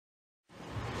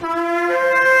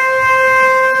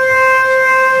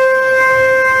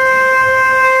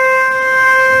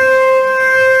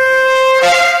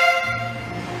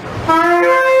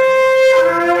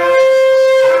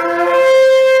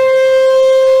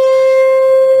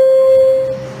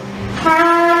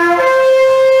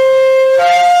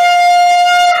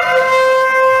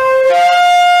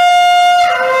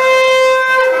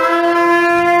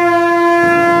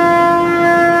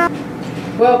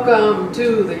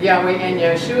Yahweh and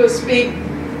Yahshua Speak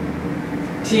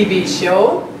TV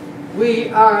show. We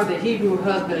are the Hebrew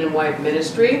Husband and Wife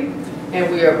Ministry,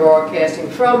 and we are broadcasting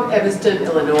from Evanston,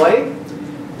 Illinois.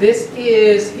 This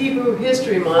is Hebrew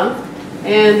History Month,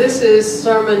 and this is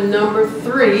sermon number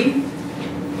 3,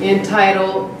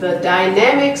 entitled The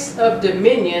Dynamics of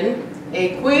Dominion.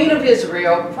 A queen of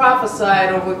Israel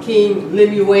prophesied over King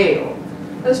Lemuel.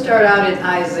 Let's start out in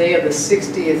Isaiah, the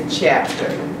 60th chapter.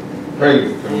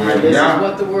 Praise and this is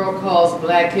what the world calls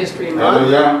Black History Month.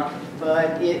 Hallelujah.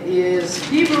 But it is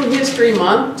Hebrew History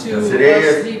Month to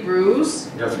us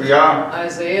Hebrews. Yes, we are.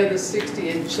 Isaiah, the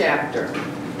 60th chapter.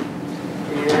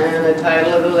 And the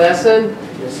title of the lesson,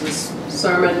 this is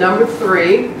sermon number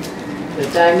 3, The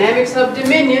Dynamics of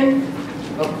Dominion.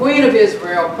 A queen of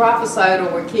Israel prophesied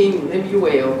over King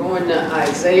Lemuel. Going to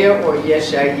Isaiah or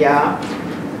Yeshayahu,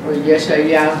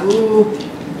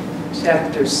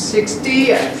 chapter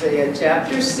 60. Isaiah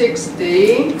chapter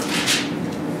 60.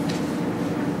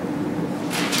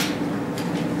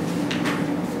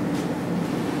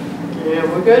 And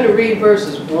we're going to read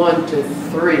verses 1 to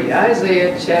 3.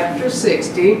 Isaiah chapter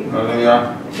 60.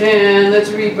 Hallelujah. And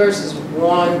let's read verses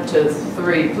 1 to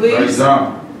 3, please. Praise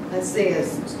God. Isaiah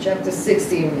chapter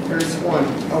 60, verse 1.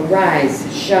 Arise,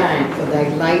 shine, for thy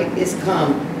light is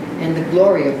come, and the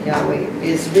glory of Yahweh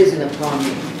is risen upon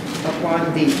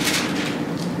thee.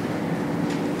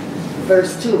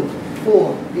 Verse 2.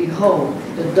 For, behold,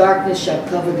 the darkness shall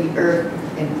cover the earth,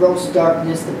 and gross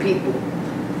darkness the people.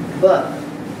 But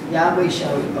Yahweh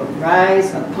shall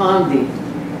arise upon thee,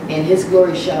 and his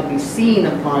glory shall be seen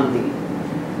upon thee.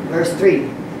 Verse 3.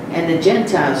 And the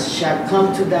Gentiles shall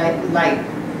come to thy light,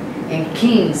 and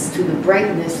kings to the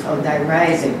brightness of thy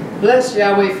rising. Bless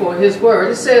Yahweh for his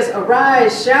word. It says,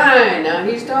 arise, shine. Now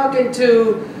he's talking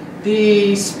to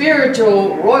the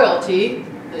spiritual royalty,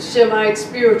 the Shemite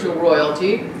spiritual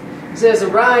royalty. It says,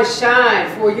 arise, shine,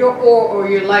 for your or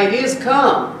your light is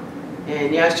come.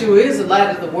 And Yahshua is the light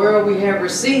of the world we have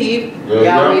received,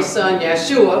 Yahweh's son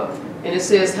Yahshua. And it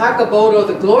says, Hakabod, or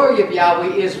the glory of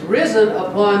Yahweh, is risen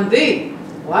upon thee.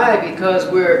 Why? Because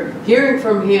we're hearing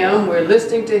from him, we're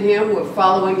listening to him, we're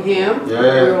following him,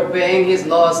 we're obeying his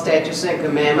laws, statutes, and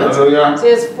commandments. It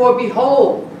says, for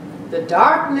behold, the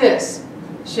darkness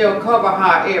shall cover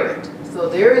Shareth. So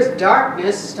there is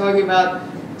darkness. It's talking about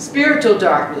spiritual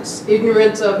darkness,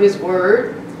 ignorance of his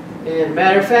word. And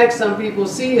matter of fact, some people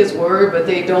see his word, but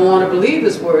they don't want to believe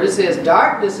his word. It says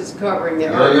darkness is covering the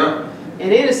earth.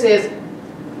 And then it says,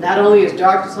 not only is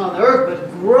darkness on the earth,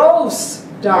 but gross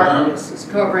darkness is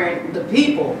covering the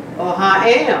people, or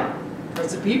Ha'am.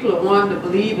 Because the people are wanting to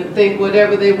believe and think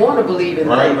whatever they want to believe and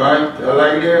think.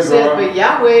 It says, but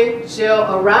Yahweh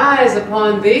shall arise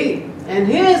upon thee, and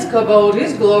his kabod,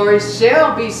 his glory,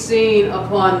 shall be seen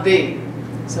upon thee.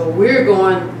 So we're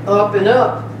going up and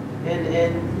up,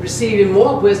 and receiving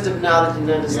more wisdom, knowledge, and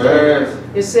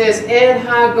understanding. It says, and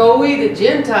Hagoi, the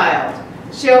Gentiles,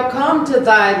 shall come to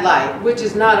thy light, which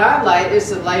is not our light,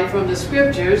 it's the light from the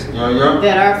scriptures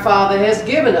that our Father has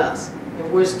given us. And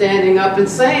we're standing up and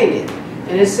saying it.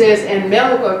 And it says, and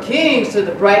Melech, or kings, to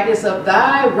the brightness of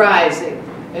thy rising.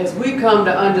 As we come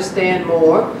to understand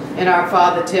more, and our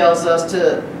Father tells us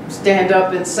to stand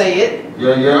up and say it,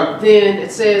 then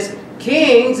it says,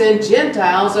 kings and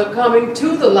Gentiles are coming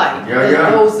to the light,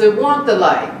 and those that want the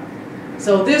light.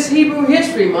 So this Hebrew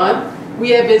History Month, we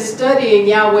have been studying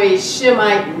Yahweh's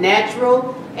Shemite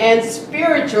natural and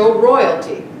spiritual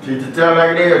royalty. Teach it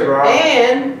like it is, Rob.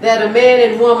 And that a man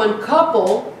and woman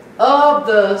couple of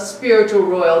the spiritual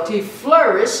royalty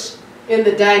flourish in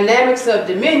the dynamics of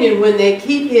dominion when they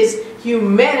keep his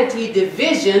humanity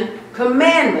division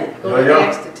commandment. Go to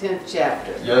Acts the 10th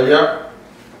chapter.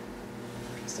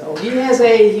 So he has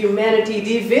a humanity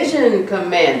division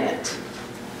commandment.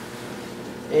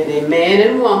 And a man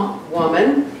and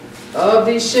woman of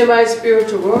the Shemite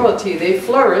spiritual royalty, they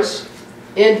flourish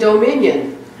in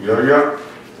dominion.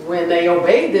 When they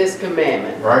obey this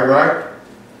commandment.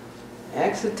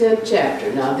 Acts the 10th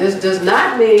chapter. Now this does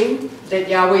not mean that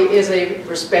Yahweh is a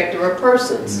respecter of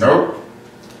persons. Nope.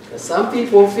 Some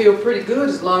people feel pretty good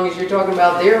as long as you're talking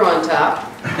about they're on top.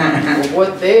 Or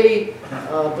what they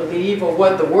believe, or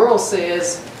what the world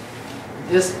says.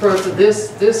 This person,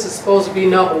 this is supposed to be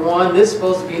number 1, this is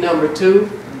supposed to be number 2.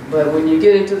 But when you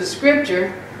get into the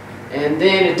scripture, and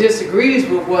then it disagrees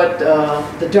with what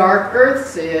the dark earth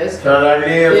says, then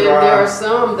there are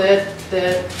some that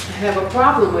have a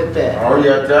problem with that.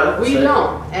 But we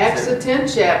don't. Acts the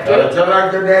 10th chapter. Tell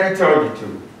like your daddy told you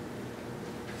to.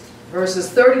 Verses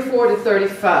 34 to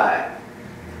 35.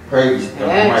 Praise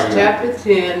Acts chapter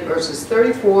 10, verses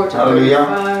 34 to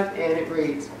 35, and it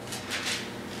reads,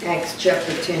 Acts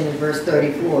chapter 10 and verse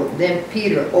 34. Then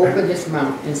Peter opened his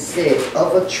mouth and said,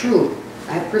 of a truth,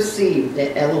 I perceive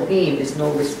that Elohim is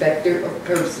no respecter of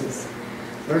persons.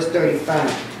 Verse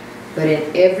 35. But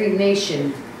in every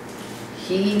nation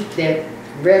he that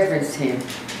reverence him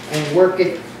and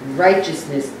worketh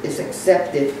righteousness is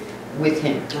accepted with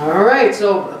him. All right,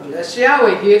 so that's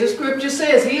Yahweh. Here the scripture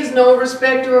says he is no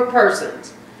respecter of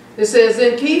persons. It says,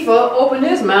 then Kepha opened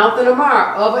his mouth in a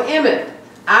mark of an image.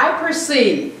 I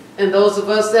perceive, and those of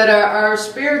us that are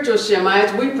spiritual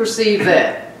Shemites, we perceive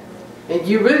that. And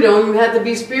you really don't even have to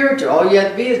be spiritual. All you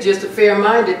have to be is just a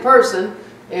fair-minded person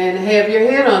and have your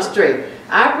head on straight.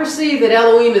 I perceive that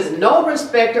Elohim is no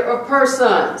respecter of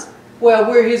persons. Well,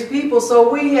 we're his people,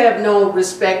 so we have no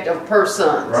respect of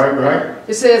persons. Right, right.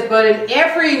 It says, but in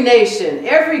every nation,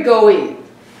 every goy,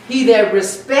 he that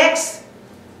respects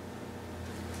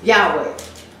Yahweh,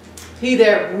 he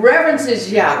that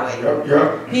reverences Yahweh, Yep,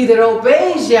 yep. he that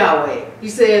obeys Yahweh, he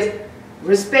says,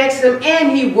 respects him,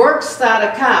 and he works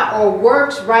tzedakah, or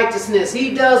works righteousness.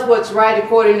 He does what's right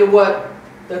according to what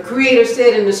the Creator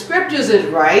said in the scriptures is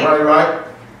right, Right, right.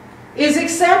 is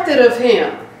accepted of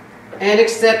him and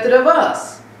accepted of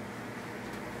us.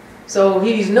 So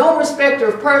he's no respecter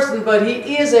of person, but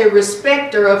he is a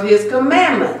respecter of his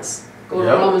commandments. Go to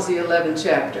Yep. Romans the 11th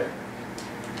chapter.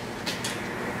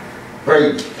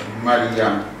 Praise the mighty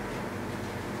Yah.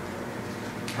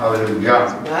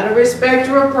 Hallelujah. Not a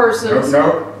respecter of persons,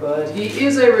 No, but he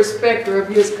is a respecter of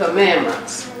his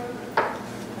commandments.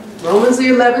 Romans the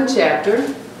 11th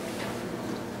chapter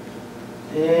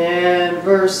and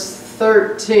verse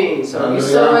 13. So you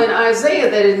saw in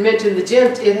Isaiah that it had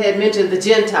mentioned the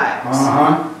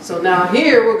Gentiles. So now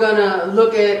here we're going to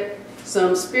look at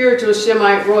some spiritual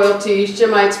Shemite royalty,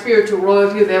 Shemite spiritual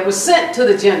royalty that was sent to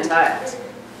the Gentiles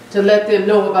to let them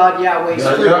know about Yahweh's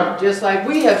truth, just like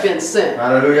we have been sent.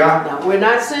 Hallelujah. Now we're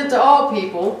not sent to all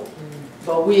people,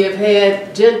 but we have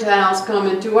had Gentiles come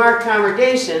into our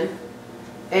congregation,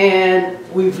 and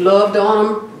we've loved on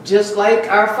them just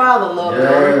like our Father loved on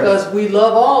them, because we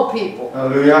love all people.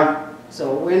 Hallelujah.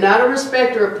 So we're not a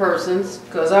respecter of persons,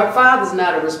 because our Father's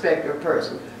not a respecter of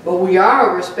persons, but we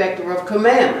are a respecter of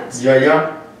commandments. Yeah,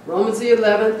 yeah. Romans the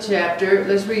 11th chapter,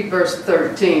 let's read verse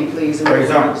 13, please, and we're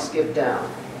going to skip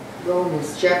down.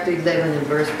 Romans chapter 11 and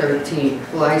verse 13.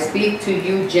 For I speak to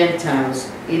you Gentiles,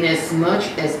 inasmuch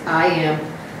as I am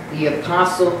the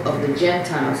apostle of the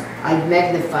Gentiles, I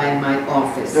magnify my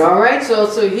office. All right,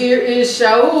 so here is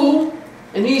Shaul,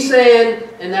 and he's saying,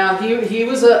 and now he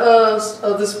was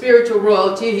of the spiritual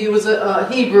royalty. He was a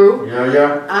Hebrew. Yeah,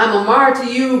 yeah. I'm a mar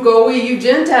to you, goy, you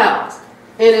Gentiles,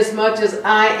 inasmuch as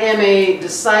I am a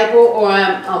disciple, or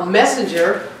I'm a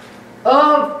messenger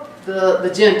of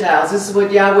the Gentiles. This is what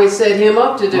Yahweh set him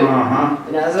up to do.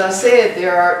 And as I said,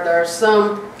 there are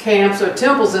some camps or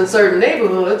temples in certain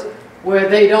neighborhoods where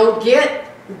they don't get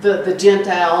the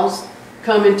Gentiles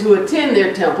coming to attend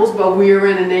their temples, but we are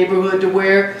in a neighborhood to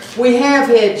where we have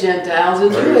had Gentiles,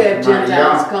 and do have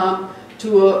Gentiles come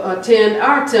to attend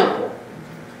our temple.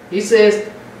 He says,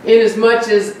 inasmuch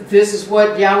as this is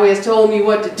what Yahweh has told me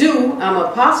what to do, I'm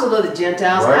an apostle of the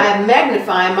Gentiles, I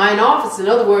magnify mine office. In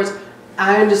other words,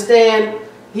 I understand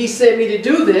he sent me to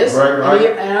do this, and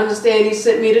I understand he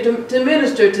sent me to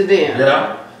minister to them.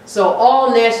 Yeah. So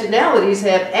all nationalities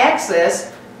have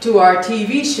access to our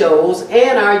TV shows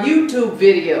and our YouTube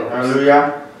videos.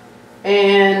 Hallelujah.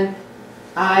 And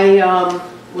I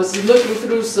was looking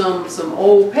through some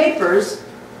old papers,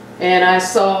 and I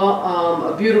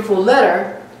saw a beautiful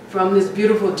letter from this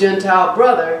beautiful Gentile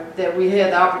brother that we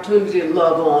had the opportunity to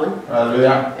love on.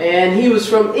 Hallelujah. And he was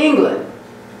from England.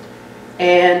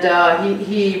 And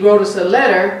he wrote us a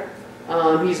letter.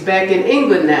 He's back in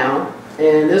England now.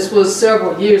 And this was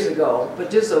several years ago, but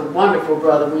just a wonderful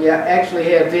brother. We actually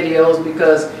have videos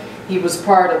because he was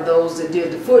part of those that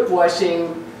did the foot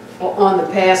washing on the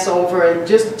Passover, and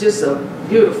just a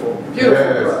beautiful,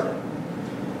 beautiful brother.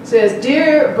 It says,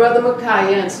 Dear Brother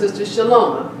Micaiah and Sister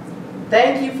Shelomah,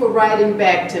 thank you for writing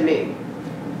back to me.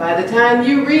 By the time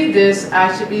you read this,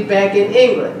 I should be back in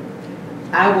England.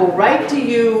 I will write to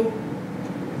you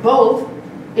both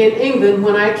in England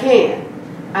when I can.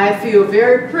 I feel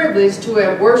very privileged to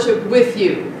have worshiped with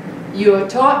you. You have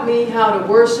taught me how to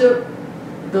worship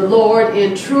the Lord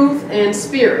in truth and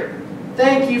spirit.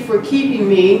 Thank you for keeping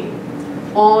me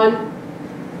on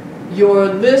your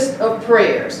list of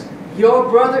prayers. Your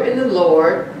brother in the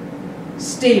Lord,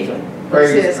 Stephen.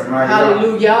 Praise It says, the mighty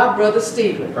hallelujah, Brother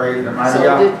Stephen. Praise the mighty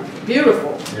Yah.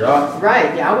 Beautiful. Yeah.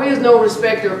 Right. Yahweh is no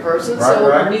respecter of persons,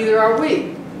 so neither are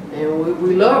we. And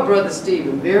we love Brother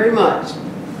Stephen very much.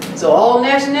 So all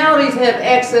nationalities have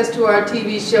access to our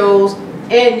TV shows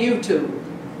and YouTube.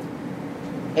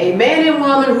 A man and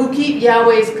woman who keep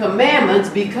Yahweh's commandments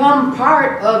become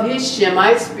part of his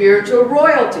Shemite spiritual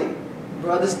royalty.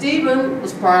 Brother Stephen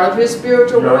was part of his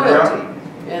spiritual royalty.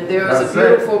 And there was a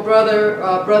beautiful brother,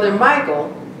 Brother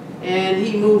Michael, and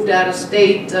he moved out of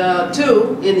state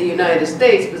too in the United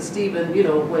States, but Stephen, you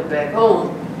know, went back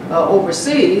home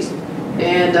overseas,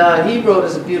 and he wrote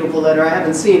us a beautiful letter. I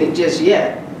haven't seen it just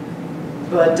yet.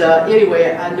 But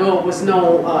anyway, I know it was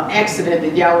no accident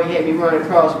that Yahweh had me run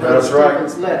across Brother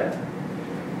Stephen's letter.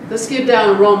 Let's skip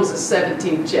down to Romans, the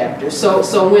 17th chapter.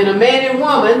 So when a man and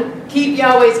woman keep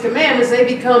Yahweh's commandments, they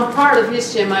become part of his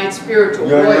Shemite spiritual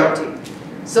royalty.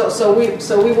 So we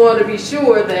want to be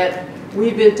sure that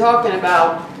we've been talking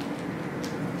about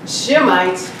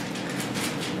Shemites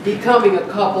becoming a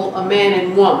couple, a man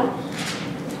and woman.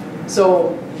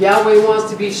 So Yahweh wants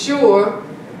to be sure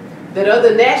that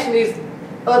other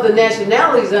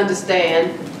nationalities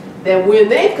understand that when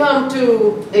they come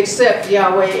to accept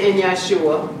Yahweh and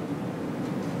Yahshua,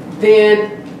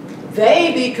 then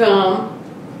they become,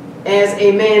 as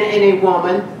a man and a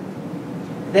woman,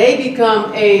 they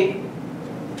become a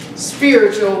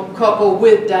spiritual couple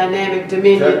with dynamic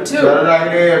dominion too.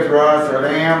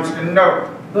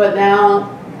 But now,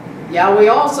 Yahweh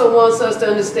also wants us to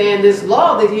understand this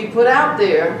law that he put out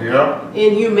there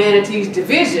in humanity's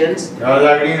divisions,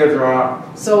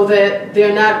 so that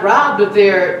they're not robbed of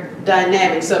their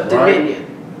dynamics of dominion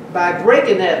by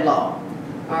breaking that law.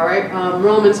 All right,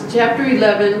 Romans chapter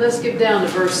 11, let's skip down to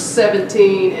verse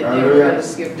 17, and then we're going to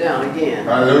skip down again.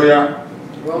 Hallelujah.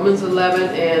 Romans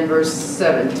 11 and verse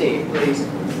 17, please.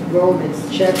 Romans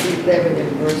chapter 11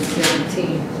 and verse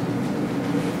 17.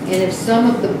 And if some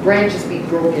of the branches be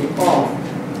broken off,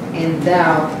 and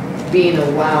thou, being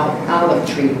a wild olive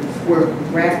tree, were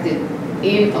grafted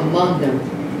in among them,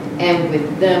 and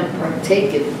with them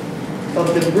partaketh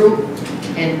of the root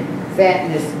and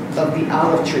fatness of the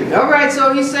olive tree. All right,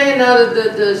 so he's saying now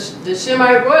that the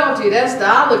Shemite royalty, that's the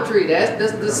olive tree, that's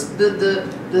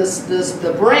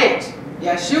the branch.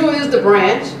 Yahshua is the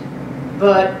branch,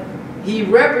 but he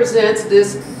represents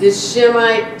this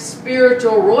Shemite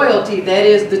spiritual royalty that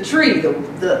is the tree,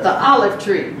 the olive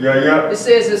tree. It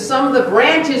says that some of the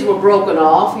branches were broken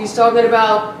off. He's talking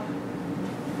about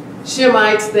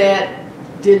Shemites that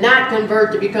did not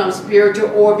convert to become spiritual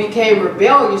or became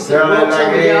rebellious and broke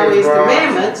some of Yahweh's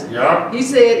commandments. He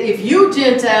said, if you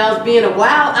Gentiles, being a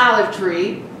wild olive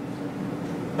tree,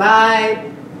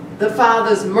 by the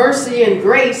Father's mercy and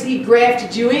grace, he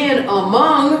grafted you in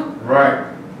among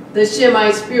the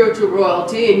Shemite spiritual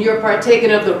royalty, and you're partaking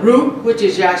of the root, which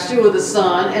is Yahshua the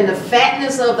Son, and the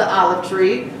fatness of the olive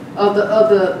tree of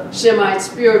the Shemite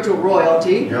spiritual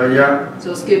royalty.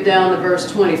 So skip down to verse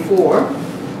 24.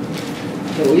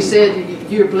 So we said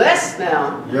you're blessed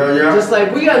now. Just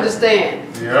like we understand.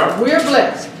 We're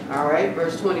blessed. All right,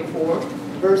 verse 24.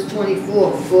 Verse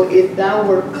 24, for if thou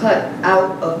were cut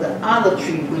out of the olive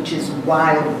tree, which is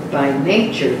wild by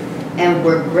nature, and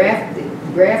were grafted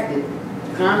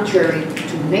contrary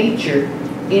to nature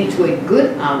into a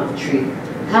good olive tree,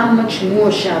 how much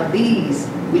more shall these,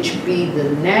 which be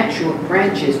the natural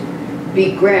branches,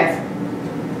 be grafted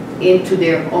into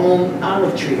their own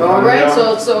olive tree? All right,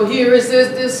 so here is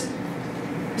this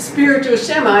spiritual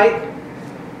Shemite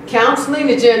counseling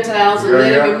the Gentiles and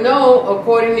letting them know,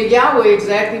 according to Yahweh,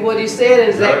 exactly what he said and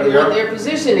exactly what their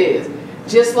position is.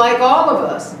 Just like all of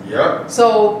us.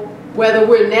 So whether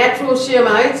we're natural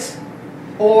Shemites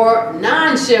or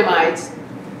non-Shemites,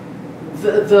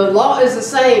 the law is the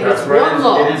same. It's one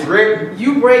law. It is written.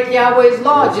 You break Yahweh's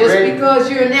law. Just because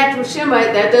you're a natural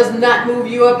Shemite, that does not move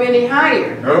you up any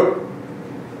higher. Nope.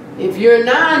 If you're a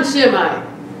non-Shemite,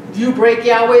 you break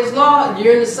Yahweh's law,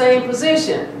 you're in the same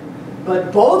position.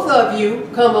 But both of you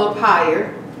come up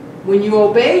higher when you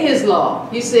obey his law.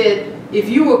 He said, if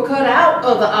you were cut out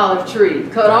of the olive tree,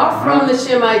 cut off from the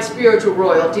Shemite spiritual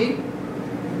royalty,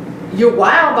 you're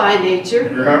wild by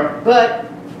nature, but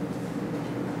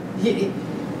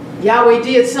Yahweh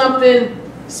did something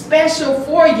special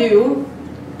for you,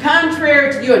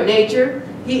 contrary to your nature.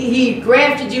 He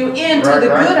grafted you into the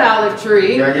good olive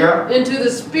tree, into the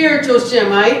spiritual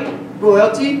Shemite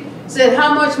royalty. Said,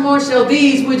 how much more shall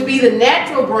these, which be the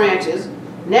natural branches,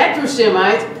 natural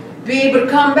Shemites, be able to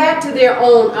come back to their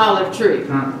own olive tree?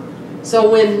 So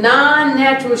when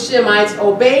non-natural Shemites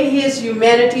obey his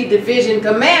humanity division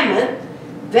commandment,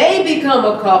 they become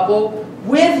a couple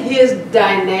with his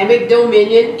dynamic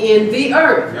dominion in the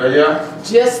earth.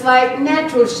 Just like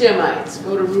natural Shemites.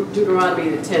 Go to Deuteronomy,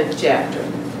 the 10th chapter.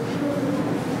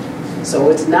 So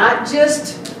it's not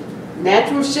just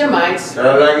natural Shemites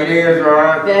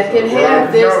that can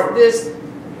have this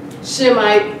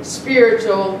Shemite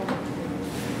spiritual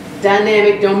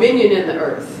dynamic dominion in the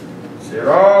earth. Say it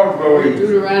all, go easy.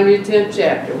 Deuteronomy 10th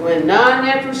chapter. When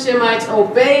non-natural Shemites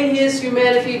obey his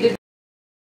humanity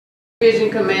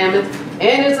division commandments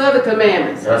and his other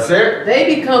commandments, That's it.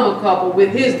 they become a couple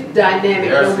with his dynamic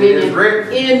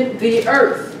dominion in the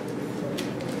earth.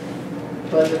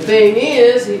 But the thing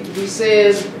is, he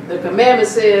says, the commandment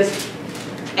says,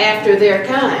 after their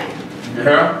kind.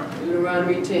 Yeah.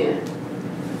 Deuteronomy 10.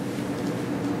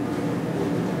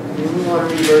 We want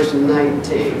to read verse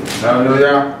 19.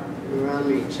 Hallelujah.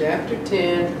 Deuteronomy chapter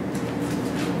 10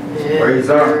 and Praise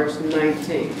God. verse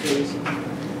 19, please.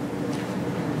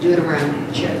 Deuteronomy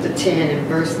chapter 10 and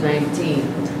verse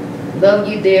 19. Love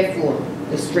ye therefore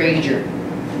the stranger,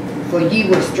 for ye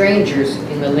were strangers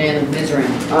in the land of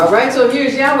Mizraim. All right, so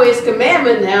here's Yahweh's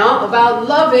commandment now about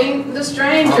loving the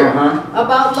stranger,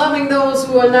 about loving those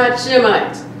who are not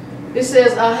Shemites. It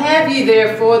says, have ye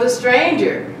therefore the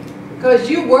stranger, because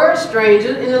you were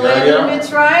strangers in the land of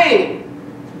Mitzrayim.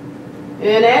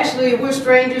 And actually, we're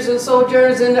strangers and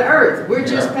sojourners in the earth. We're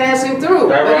just passing through.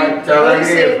 But he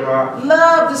said,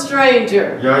 love the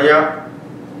stranger. Yeah.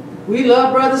 We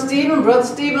love Brother Stephen. Brother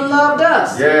Stephen loved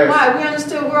us. Yes. Why? We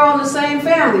understood we're all in the same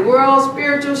family. We're all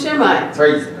spiritual Shemites.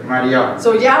 Praise the mighty Yahweh.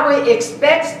 So Yahweh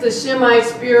expects the Shemite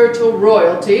spiritual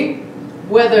royalty,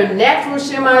 whether natural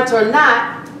Shemites or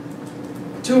not,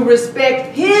 to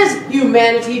respect his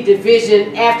humanity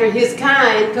division after his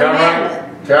kind commandment.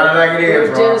 Tell it like it is,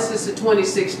 bro. Genesis the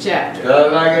 26th chapter. Tell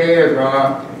it like it is,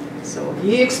 bro. So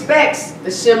he expects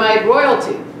the Shemite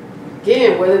royalty,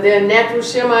 again, whether they're natural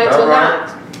Shemites or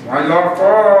not, one Lord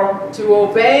for to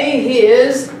obey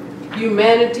his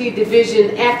humanity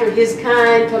division after his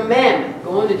kind commandment.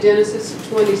 Going to Genesis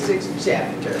the 26th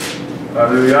chapter.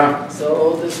 Hallelujah.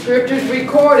 So the scriptures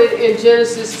recorded in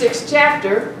Genesis 6th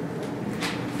chapter,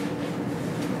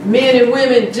 men and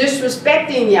women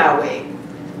disrespecting Yahweh,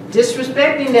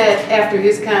 disrespecting that after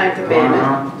his kind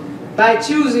commandment by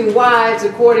choosing wives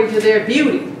according to their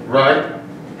beauty. Right.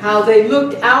 How they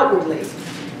looked outwardly.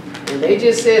 And they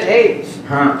just said, hey,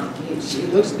 she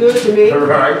looks good to me,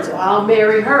 Right. so I'll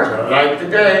marry her. Like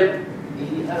today.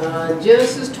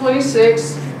 Genesis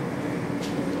 26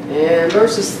 and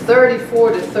verses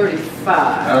 34 to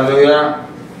 35. Hallelujah.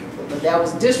 But that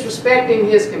was disrespecting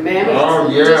his commandments,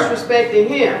 disrespecting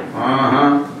him.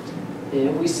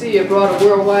 And we see it brought a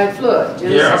worldwide flood.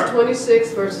 Genesis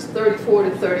 26 verses 34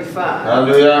 to 35.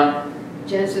 Hallelujah.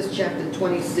 Genesis chapter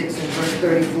 26 and verse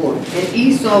 34. And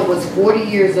Esau was 40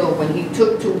 years old when he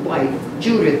took to wife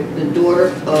Judith, the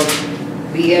daughter of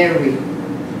Ibryi,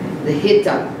 the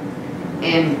Hittite,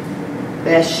 and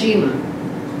Bathsheba,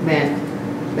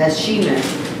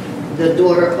 the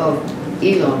daughter of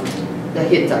Elon, the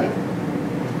Hittite.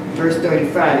 Verse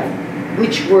 35.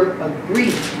 Which were a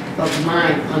grief of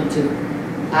mine unto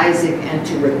Isaac and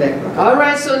to Rebekah. All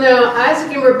right, so now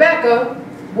Isaac and Rebekah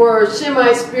were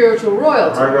Shemite spiritual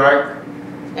royalty. All right.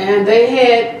 And they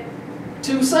had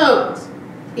two sons,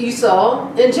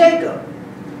 Esau and Jacob.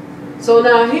 So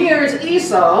now here's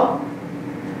Esau.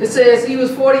 It says he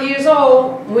was 40 years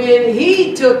old when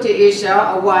he took to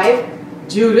Iyshshah a wife,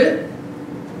 Judith,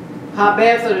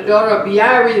 the daughter of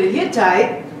Ibryi the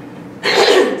Hittite.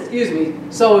 Excuse me.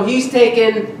 So he's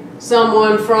taken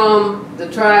someone from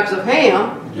the tribes of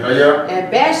Ham.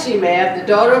 And Bathsheba, the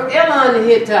daughter of Elon the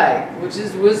Hittite, which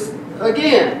was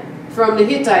again from the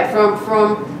Hittite,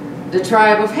 from the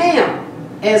tribe of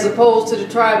Ham, as opposed to the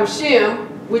tribe of Shem,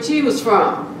 which he was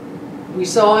from. We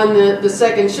saw in the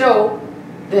second show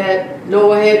that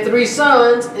Noah had 3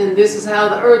 sons, and this is how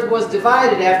the earth was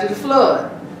divided after the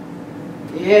flood.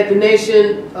 You had the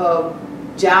nation of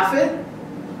Japheth,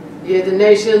 you had the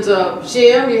nations of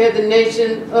Shem, you had the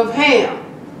nation of Ham.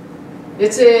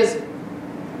 It says,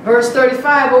 verse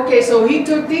 35, okay, so he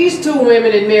took these 2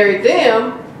 women and married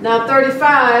them. Now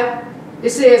 35, it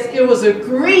says, it was a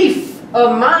grief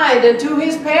of mind unto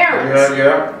his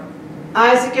parents,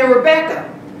 Isaac and Rebekah.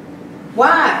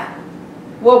 Why?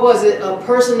 What was it, a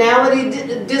personality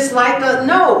dislike?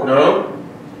 No.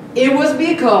 It was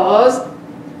because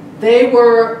they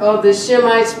were of the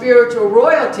Shemite spiritual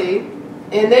royalty,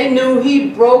 and they knew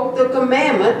he broke the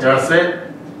commandment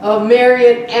of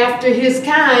marrying after his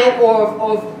kind, or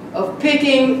of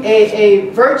picking a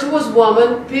virtuous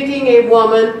woman, picking a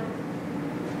woman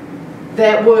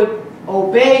that would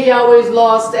obey Yahweh's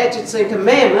laws, statutes, and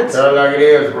commandments. Tell it like it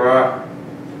is, bro.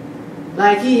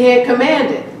 Like he had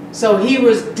commanded. So he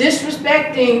was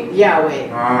disrespecting Yahweh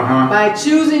by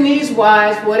choosing these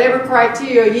wives, whatever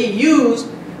criteria he used.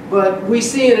 But we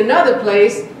see in another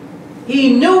place,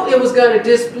 he knew it was going to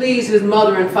displease his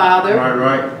mother and father.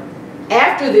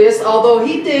 After this, although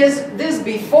he did this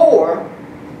before,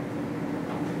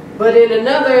 But in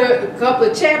another couple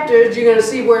of chapters, you're going to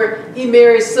see where he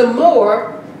marries some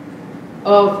more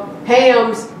of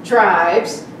Ham's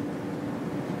tribes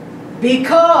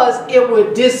because it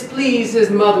would displease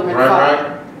his mother and father.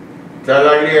 Right. That's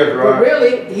like it is, right? But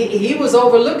really, he was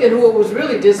overlooking who it was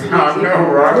really displeasing, I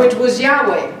know, right? which was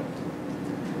Yahweh.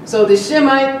 So the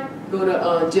Shemite, go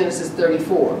to Genesis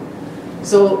 34.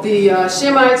 So the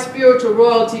Shemite spiritual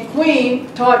royalty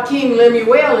queen taught King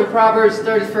Lemuel in Proverbs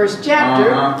 31st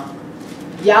chapter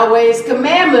Yahweh's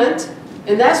commandment,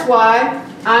 and that's why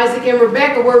Isaac and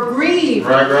Rebekah were grieved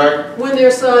when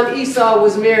their son Esau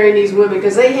was marrying these women,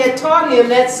 because they had taught him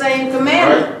that same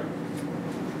commandment.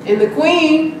 And the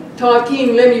queen taught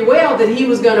King Lemuel that he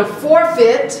was going to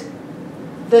forfeit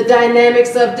the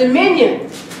dynamics of dominion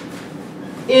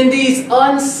in these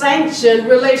unsanctioned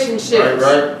relationships.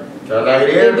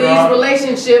 In these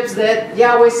relationships that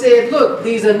Yahweh said, look,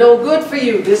 these are no good for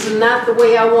you. This is not the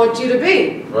way I want you to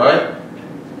be.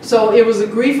 So it was a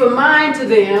grief of mind to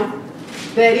them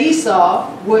that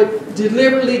Esau would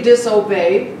deliberately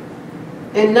disobey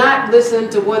and not listen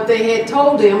to what they had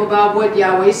told him about what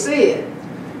Yahweh said.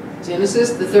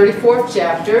 Genesis, the 34th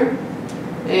chapter,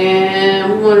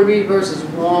 and we want to read verses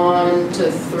 1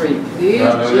 to 3. Please,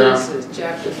 Genesis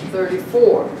chapter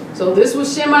 34. So this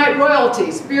was Shemite royalty,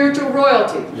 spiritual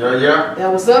royalty.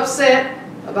 That was upset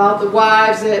about the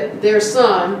wives that their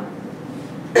son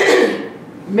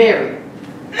married.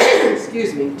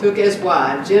 Excuse me, took as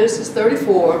wives. Genesis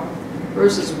 34,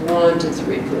 verses 1 to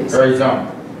 3, please.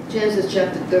 Genesis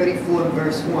chapter 34,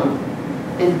 verse 1.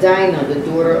 And Dinah, the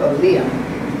daughter of Leah,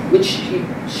 which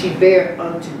she bare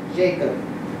unto Jacob,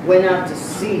 went out to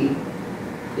see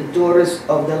the daughters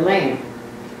of the land.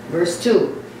 Verse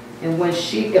 2. And when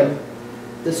Shechem,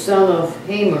 the son of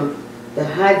Hamor, the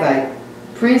Hivite,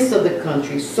 prince of the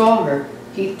country, saw her,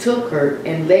 he took her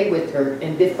and lay with her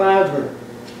and defiled her.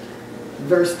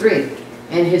 Verse 3.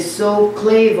 And his soul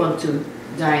clave unto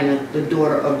Dinah, the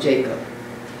daughter of Jacob.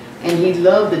 And he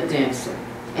loved the damsel,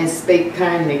 and spake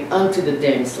kindly unto the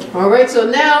damsel. All right, so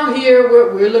now here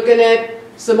we're looking at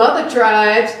some other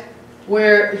tribes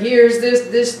where here's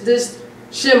this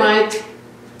Shemite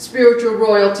spiritual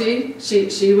royalty.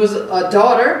 She was a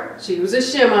daughter. She was a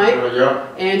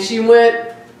Shemite, and she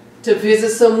went to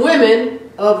visit some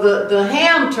women of the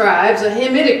Ham tribes, the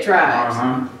Hamitic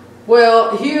tribes.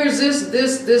 Well, here's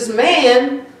this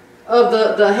man of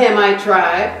the Hamite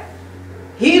tribe.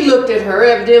 He looked at her.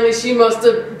 Evidently, she must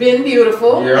have been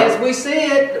beautiful. As we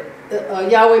said,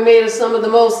 Yahweh made us some of the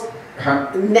most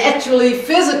naturally,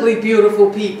 physically beautiful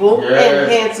people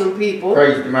and handsome people.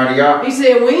 He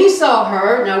said when he saw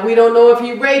her, now we don't know if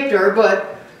he raped her,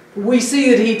 but we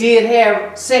see that he did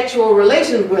have sexual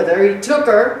relations with her. He took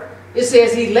her. It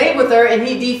says he lay with her and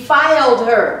he defiled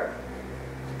her.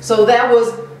 So that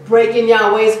was breaking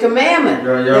Yahweh's commandment.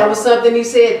 That was something he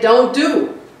said don't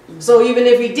do. So even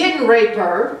if he didn't rape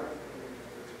her,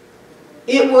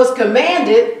 it was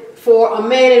commanded for a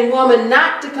man and woman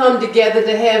not to come together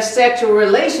to have sexual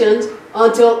relations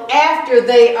until after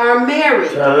they are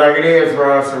married. Like it is,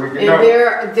 bro, so we can know.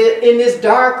 They're in this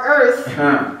dark earth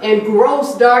and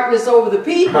gross darkness over the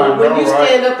people. When you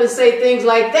stand up and say things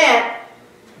like that,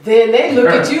 then they look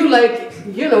at you like,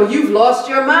 you know, you've lost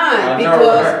your mind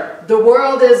because the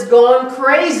world has gone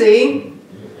crazy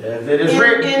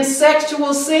in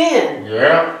sexual sin.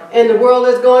 And the world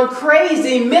has gone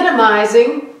crazy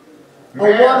minimizing a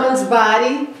woman's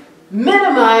body,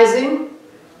 minimizing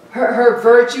her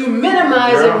virtue,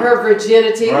 minimizing her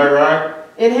virginity,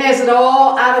 and has it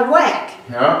all out of whack.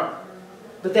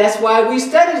 But that's why we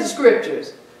study the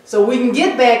scriptures, so we can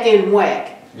get back in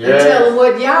whack and tell them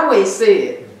what Yahweh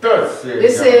said.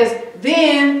 It says,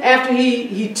 then after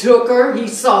he took her, he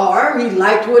saw her, he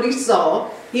liked what he saw,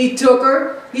 he took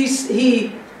her, he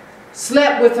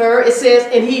slept with her, it says,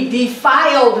 and he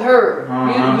defiled her.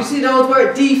 You see those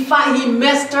words? Defile. He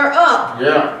messed her up.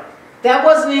 That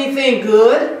wasn't anything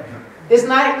good. It's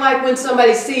not like when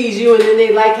somebody sees you and then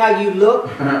they like how you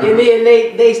look and then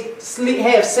they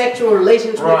have sexual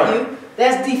relations with you.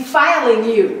 That's defiling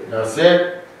you. That's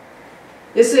it.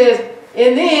 It says,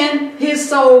 and then his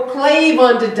soul clave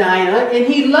unto Dinah, and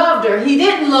he loved her. He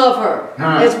didn't love her.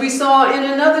 As we saw in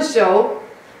another show,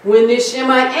 when this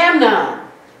Shemite Amnon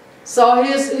saw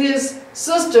his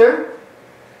sister,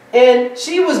 and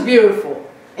she was beautiful.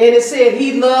 And it said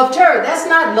he loved her. That's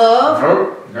not love.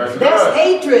 No, that's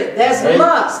hatred. That's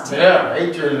lust.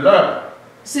 Hatred and love.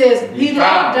 It says he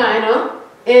loved Dinah,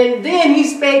 and then he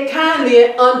spake kindly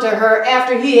unto her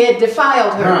after he had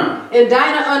defiled her. And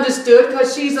Dinah understood,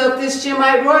 because she's of this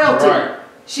Shemite royalty.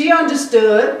 She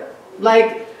understood,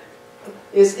 like,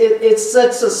 it's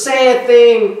such a sad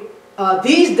thing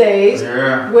these days,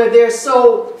 where there's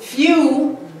so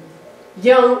few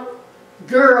young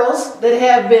girls that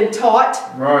have been taught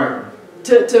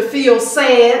to feel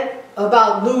sad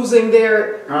about losing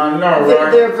their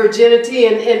virginity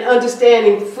and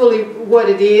understanding fully what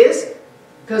it is,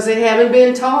 because they haven't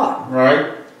been taught.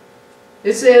 Right.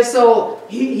 It says, so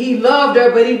he loved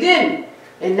her, but he didn't.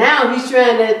 And now he's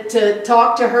trying to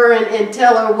talk to her and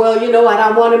tell her, well, you know what,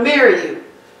 I want to marry you.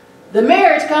 The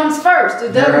marriage comes first.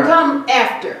 It doesn't come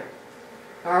after.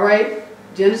 All right?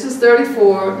 Genesis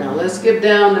 34. Now let's skip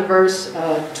down to verse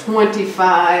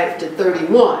 25 to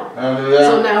 31.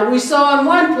 So now we saw in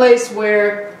one place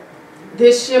where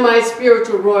this Shemite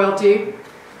spiritual royalty,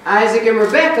 Isaac and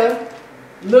Rebekah,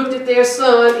 looked at their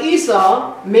son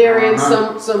Esau marrying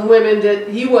some women that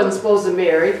he wasn't supposed to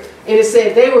marry. And it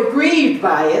said they were grieved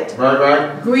by it.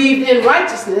 Grieved in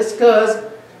righteousness because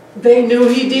they knew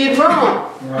he did wrong.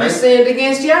 He sinned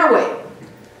against Yahweh.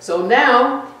 So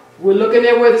now we're looking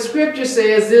at where the scripture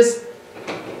says this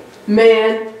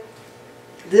man,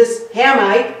 this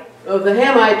Hamite of the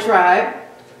Hamite tribe,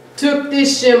 took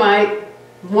this Shemite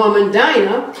woman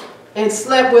Dinah and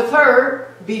slept with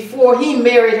her before he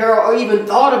married her or even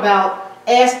thought about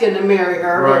asking to marry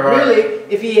her. But really,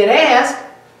 if he had asked,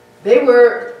 they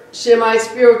were Shemite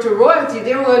spiritual royalty.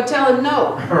 They were going to tell him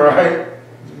no.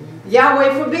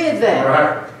 Yahweh forbid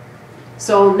that.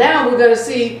 So now we're going to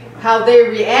see how they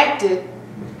reacted,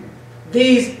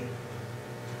 these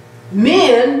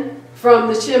men from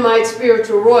the Shemite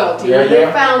spiritual royalty. When they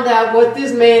found out what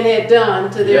this man had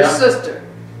done to their sister.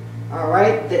 All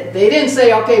right? They didn't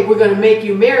say, okay, we're going to make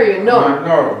you marry her.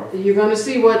 No. You're going to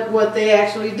see what they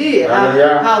actually did,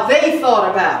 how they thought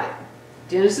about it.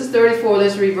 Genesis 34,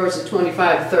 let's read verses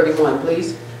 25 to 31,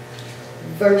 please.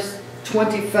 Verse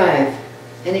 25.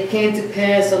 And it came to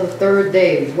pass on the third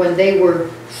day, when they were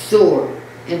sore,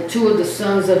 and two of the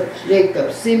sons of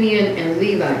Jacob, Simeon and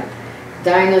Levi,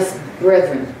 Dinah's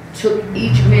brethren, took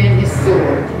each man his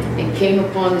sword, and came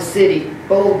upon the city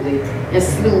boldly, and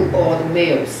slew all the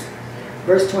males.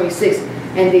 Verse 26.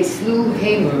 And they slew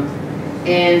Hamor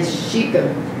and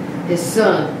Shechem, his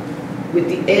son, with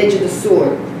the edge of the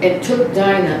sword, and took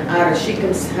Dinah out of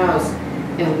Shechem's house,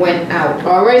 and went out.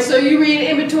 All right, so you read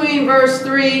in between verse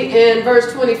 3 and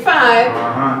verse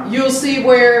 25, you'll see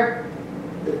where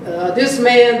this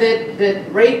man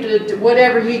that raped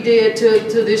whatever he did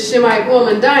to this Shemite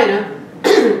woman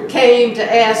Dinah came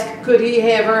to ask could he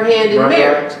have her hand in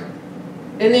marriage.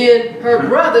 And then her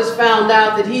brothers found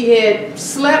out that he had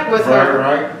slept with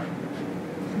her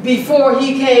before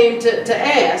he came to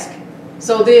ask.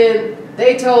 So then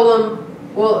they told him,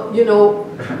 well, you know,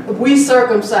 we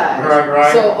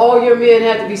circumcised. So all your men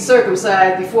have to be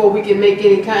circumcised before we can make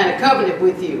any kind of covenant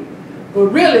with you. But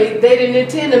really, they didn't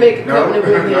intend to make a covenant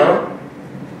with him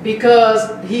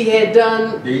because he had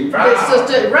done his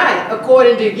sister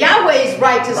according to Yahweh's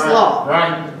righteous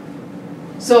law.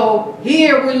 So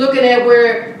here we're looking at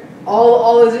where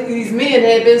all of these men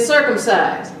had been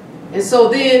circumcised. And so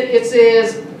then it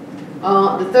says,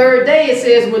 the third day it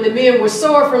says, when the men were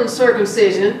sore from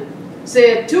circumcision,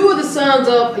 said two of the sons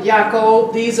of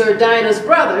Yaakov, these are Dinah's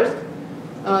brothers,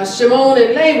 Shimon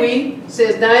and Lewi,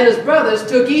 says Dinah's brothers,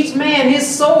 took each man his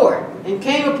sword and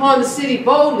came upon the city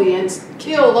boldly and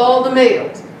killed all the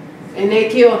males. And they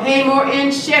killed Hamor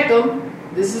and Shechem.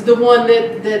 This is the one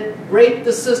that raped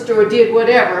the sister or did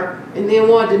whatever and then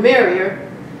wanted to marry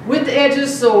her, with the edge of the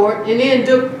sword, and then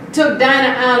took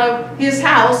Dinah out of his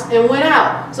house and went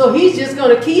out. So he's just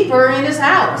going to keep her in his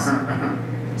house.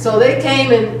 So they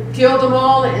came and killed them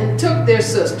all and took their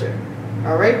sister.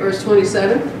 All right, verse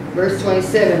 27. Verse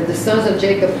 27. The sons of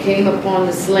Jacob came upon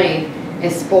the slain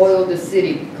and spoiled the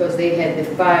city because they had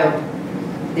defiled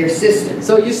their sister.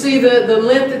 So you see the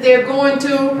length that they're going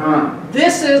to?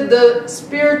 This is the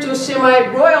spiritual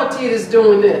Shemite royalty that's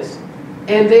doing this.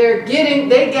 And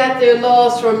they got their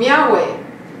laws from Yahweh.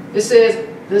 It says,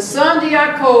 the sons of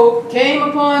Yaakov came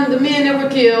upon the men that were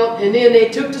killed, and then they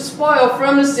took the spoil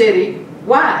from the city.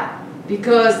 Why?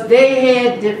 Because they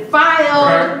had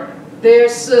defiled their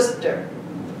sister.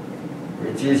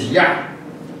 Which is Yah.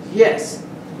 Yes.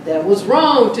 That was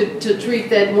wrong to treat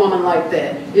that woman like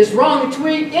that. It's wrong to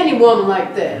treat any woman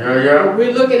like that.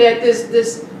 We're looking at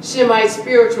this Shemite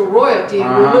spiritual royalty.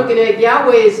 We're looking at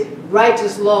Yahweh's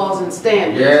righteous laws and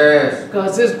standards.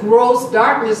 Because this gross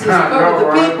darkness has covered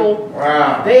the people.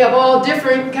 They have all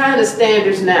different kind of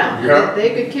standards now.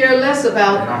 They could care less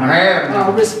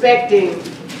about respecting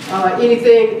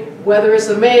anything, whether it's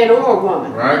a man or a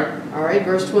woman. All right,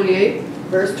 verse 28.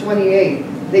 Verse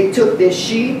 28. They took their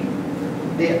sheep,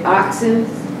 their oxen,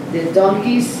 their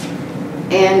donkeys,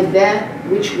 and that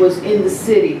which was in the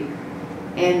city,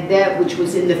 and that which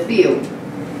was in the field.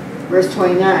 Verse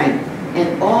 29,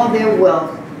 and all their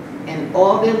wealth, and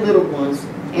all their little ones,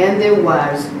 and their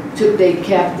wives took they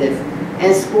captive,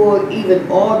 and spoiled even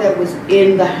all that was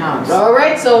in the house. All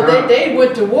right, so they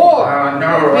went to war.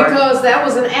 Right? Because that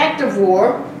was an act of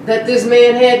war that this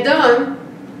man had done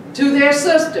to their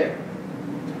sister.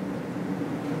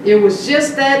 It was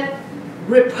just that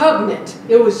repugnant.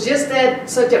 It was just that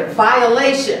such a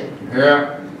violation.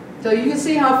 Yeah. So you can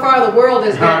see how far the world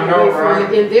has gotten away from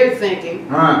it in their thinking.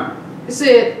 It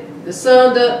said the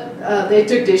son, they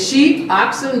took their sheep,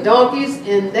 oxen, donkeys,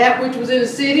 and that which was in the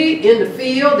city, in the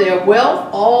field, their wealth,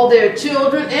 all their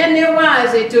children, and their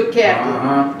wives they took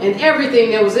captive, and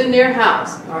everything that was in their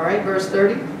house. All right, verse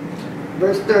 30.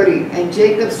 Verse 30, and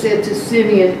Jacob said to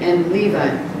Simeon and Levi,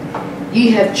 ye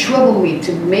have troubled me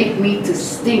to make me to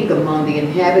stink among the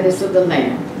inhabitants of the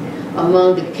land,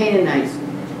 among the Canaanites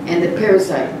and the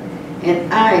Perizzites.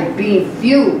 And I, being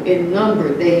few in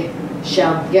number, they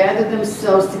shall gather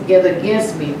themselves together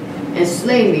against me, and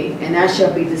slay me, and I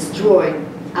shall be destroyed,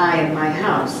 I and my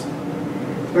house.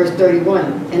 Verse 31,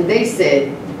 and they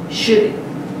said,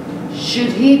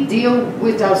 should he deal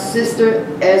with our sister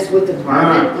as with a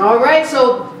harlot? All right,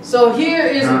 so here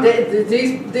is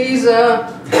these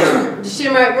the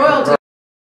Shemite royalty.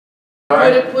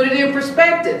 Put it in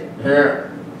perspective. Yeah.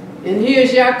 And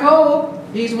here's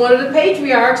Yaakov. He's one of the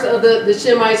patriarchs of the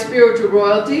Shemite spiritual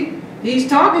royalty. He's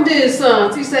talking to his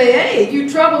sons. He's saying, hey, you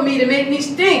troubled me to make me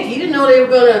stink. He didn't know they were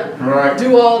going to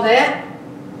do all that.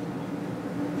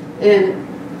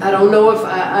 And I don't know if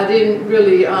I didn't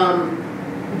really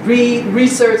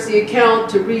research the account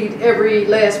to read every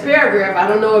last paragraph. I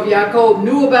don't know if Yaakov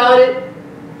knew about it,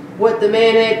 what the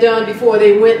man had done before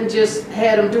they went and just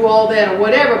had him do all that or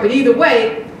whatever. But either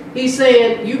way, he's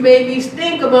saying, you made me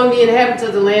stink among the inhabitants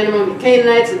of the land, among the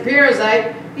Canaanites and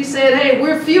Perizzites. He said, hey,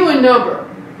 we're few in number.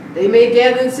 They may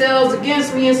gather themselves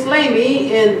against me and slay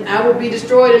me, and I will be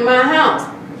destroyed in my house.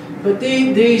 But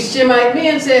these Shemite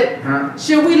men said,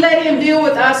 should we let him deal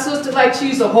with our sister like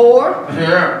she's a whore?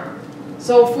 Yeah.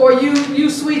 So for you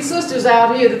sweet sisters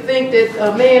out here to think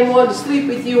that a man wanted to sleep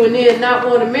with you and then not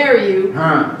want to marry you,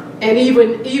 and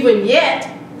even yet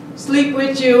sleep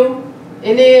with you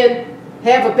and then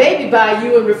have a baby by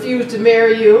you and refuse to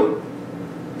marry you,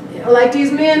 like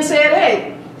these men said,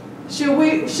 hey, should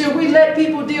we let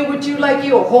people deal with you like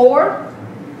you're a whore?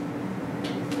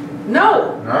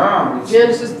 No.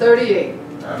 Genesis 38.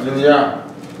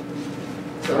 Hallelujah.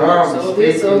 So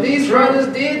these brothers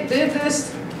did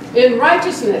this in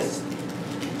righteousness.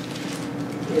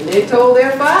 And they told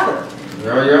their father.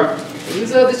 Yeah.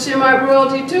 These are the Shemite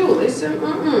royalty too. They said,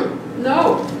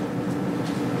 no.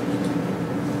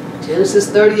 Genesis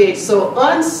 38. So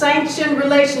unsanctioned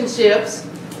relationships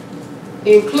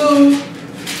include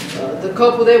the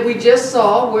couple that we just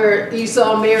saw, where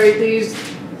Esau married these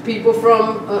people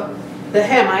from the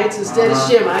Hamites instead of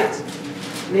Shemites.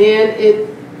 Then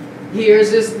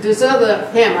here's this other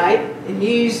Hamite, and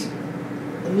he's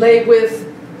laid with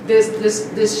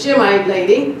this Shemite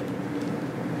lady.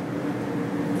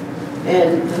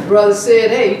 And the brother said,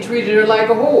 hey, you treated her like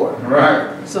a whore.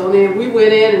 Right. So then we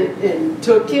went in and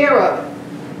took care of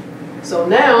it. So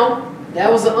now,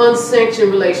 that was an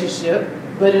unsanctioned relationship,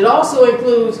 but it also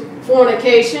includes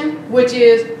fornication, which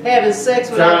is having sex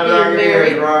without being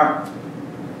married,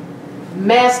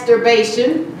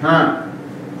 masturbation,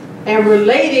 and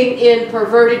relating in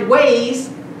perverted ways,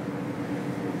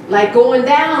 like going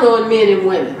down on men and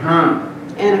women,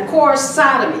 and of course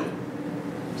sodomy.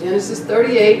 Genesis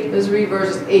 38, let's read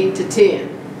verses 8 to 10.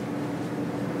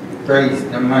 Praise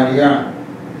the mighty God.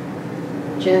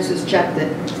 Genesis chapter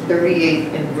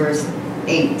 38 and verse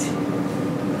 8.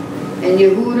 And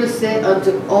Yehudah said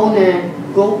unto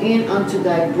Onan, go in unto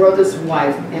thy brother's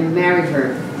wife, and marry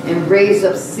her, and raise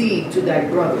up seed to thy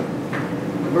brother.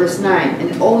 Verse 9.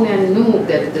 And Onan knew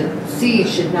that the seed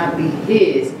should not be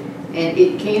his, and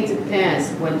it came to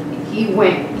pass, when he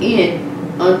went in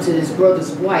unto his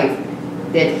brother's wife,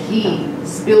 that he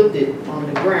spilled it on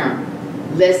the ground,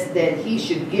 lest that he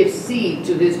should give seed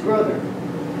to his brother.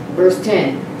 Verse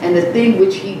 10. And the thing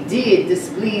which he did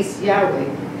displeased Yahweh,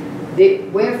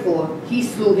 wherefore he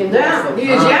slew him now, also. He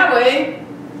is Yahweh,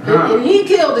 and he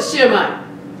killed the Shemite.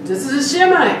 This is a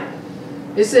Shemite.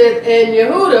 It said, and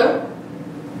Yehudah,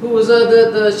 who was of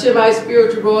the Shemite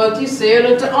spiritual royalty, said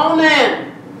unto Onan,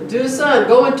 to his son,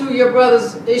 go into your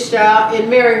brother's Iyshshah, and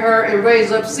marry her, and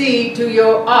raise up seed to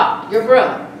your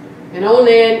brother. And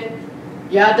Onan,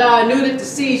 Yada knew that the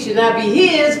seed should not be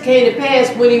his. Came to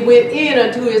pass when he went in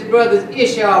unto his brother's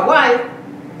Iyshshah wife,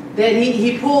 that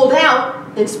he pulled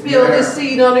out and spilled his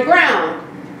seed on the ground,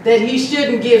 that he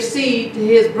shouldn't give seed to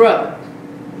his brother.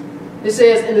 It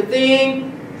says, and the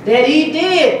thing that he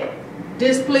did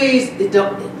displeased. People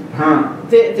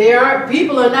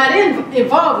are not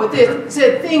involved with this. It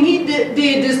said, the thing he did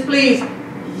displease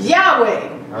Yahweh.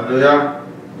 Hallelujah.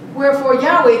 Wherefore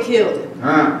Yahweh killed it.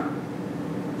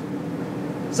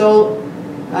 So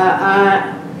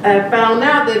I found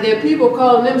out that there are people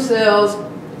calling themselves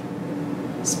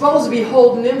supposed to be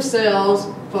holding themselves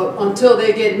until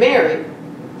they get married,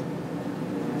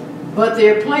 but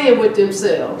they're playing with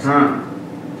themselves.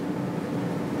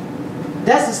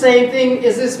 That's the same thing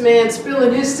as this man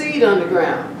spilling his seed on the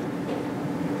ground.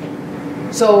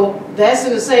 So that's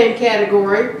in the same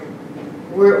category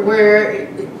where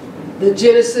the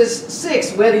Genesis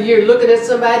 6, whether you're looking at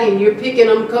somebody and you're picking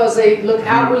them because they look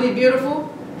outwardly beautiful,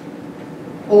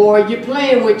 or you're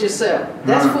playing with yourself.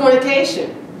 That's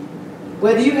fornication.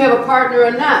 Whether you have a partner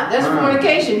or not, that's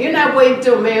fornication. You're not waiting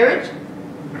till marriage.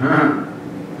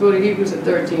 Go to Hebrews, the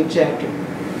 13th chapter.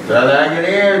 So that it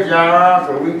is, y'all,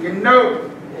 so we can know.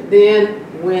 And then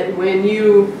when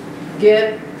you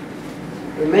get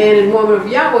the man and woman of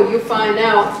Yahweh, you'll find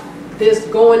out this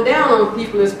going down on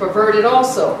people is perverted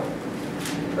also.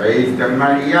 Praise the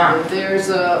mighty Yah. There's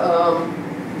a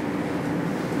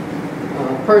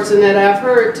person that I've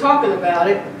heard talking about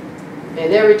it,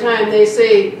 and every time they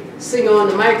sing on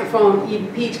the microphone,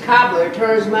 eating peach cobbler, it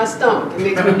turns my stomach. It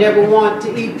makes me never want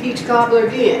to eat peach cobbler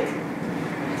again.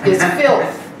 It's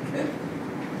filth.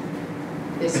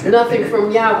 It's nothing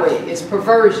from Yahweh. It's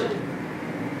perversion.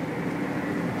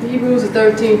 Hebrews, the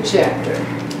 13th chapter.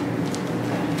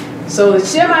 So the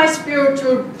Shemite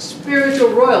spiritual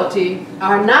royalty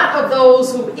are not of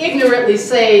those who ignorantly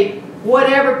say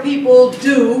whatever people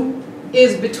do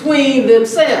is between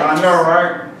themselves. I know,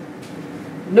 right?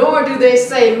 Nor do they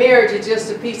say marriage is just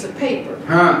a piece of paper.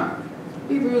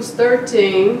 Hebrews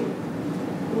 13.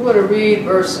 I'm going to read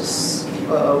verses,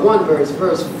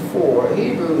 verse 4.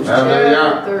 Hebrews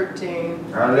chapter 13.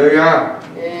 Hallelujah.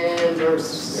 And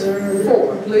verse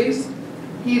 4, please.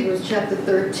 Hebrews chapter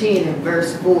 13 and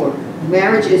verse 4.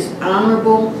 Marriage is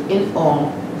honorable in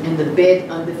all, and the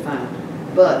bed undefiled.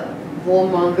 But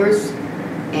whoremongers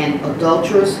and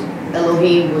adulterers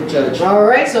Elohim will judge. All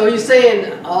right, so you're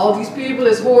saying all these people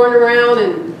is whoring around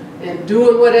and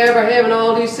doing whatever, having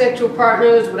all these sexual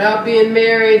partners without being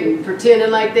married and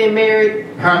pretending like they married,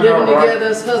 living together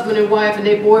as husband and wife and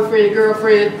their boyfriend and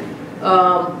girlfriend.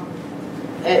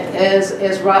 As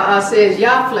Ra'ah says,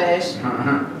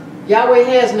 YHWH, Yahweh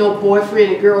has no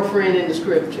boyfriend and girlfriend in the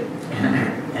scripture.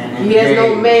 He has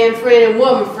no man friend and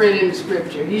woman friend in the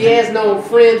scripture. He has no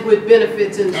friends with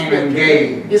benefits in the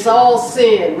scripture. It's all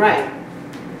sin, right?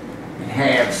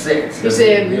 Have sex. He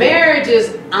said marriage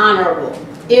is honorable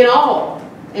in all,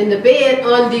 and the bed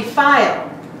undefiled.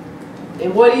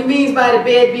 And what he means by the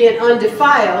bed being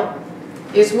undefiled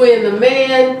is when the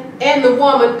man and the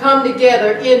woman come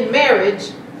together in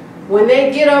marriage. When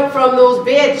they get up from those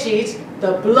bed sheets,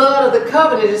 the blood of the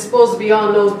covenant is supposed to be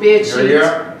on those bed sheets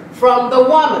from the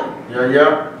woman.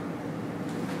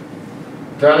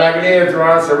 Tell like it is,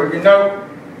 Ron, so we can know.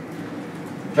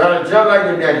 Tell it just like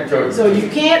your daddy told you. So you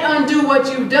can't undo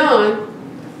what you've done,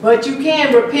 but you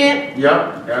can repent.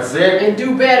 That's it. And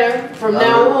do better from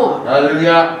now on.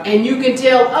 Hallelujah. And you can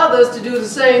tell others to do the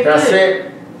same thing. That's it.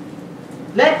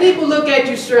 Let people look at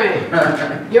you strange.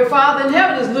 Your Father in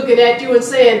heaven is looking at you and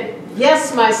saying,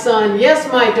 yes, my son, yes,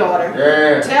 my daughter.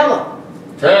 Yeah. Tell them.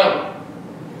 Tell them.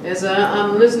 As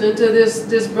I'm listening to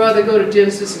this brother go to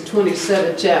Genesis, the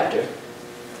 27th chapter.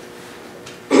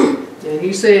 And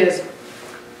he says,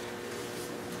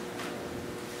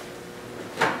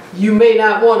 you may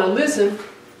not want to listen,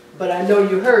 but I know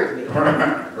you heard me.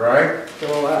 Right.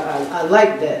 So I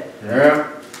like that. Yeah.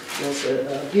 That's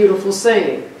a beautiful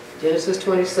saying. Genesis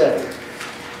 27.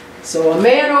 So a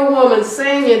man or woman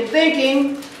saying and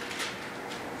thinking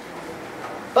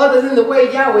other than the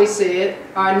way Yahweh said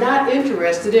are not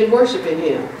interested in worshiping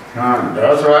him.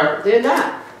 That's right. They're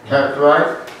not. That's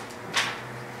right.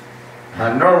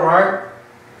 I know, right?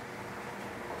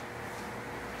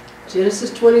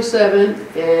 Genesis 27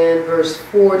 and verse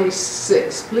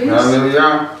 46, please.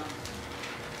 Hallelujah.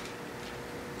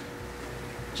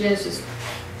 Genesis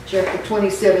chapter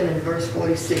 27 and verse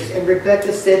 46. And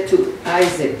Rebekah said to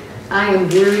Isaac, I am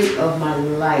weary of my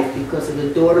life because of the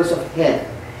daughters of Heth.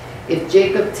 If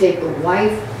Jacob take a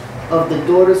wife of the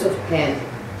daughters of Heth,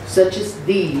 such as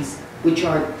these, which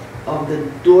are of the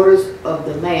daughters of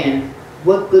the land,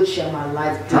 what good shall my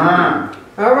life do?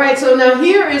 All right, so now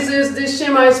here is this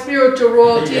Shemite spiritual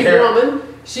royalty woman.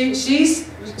 She's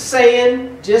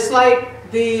saying, just like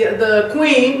the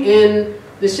queen in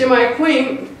the Shemite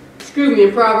queen,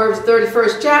 in Proverbs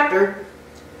 31st chapter,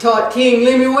 taught King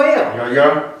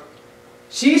Lemuel.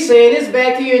 She's saying it's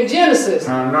back here in Genesis.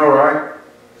 I know, right?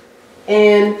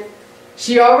 And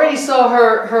she already saw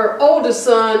her oldest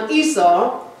son,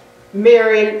 Esau,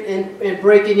 marrying and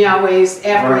breaking Yahweh's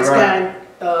after his kind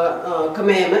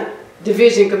commandment,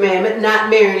 division commandment, not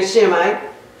marrying a Shemite.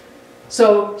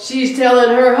 So she's telling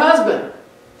her husband,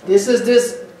 this is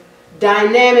this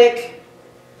dynamic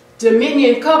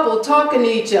dominion couple talking to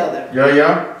each other. Yeah,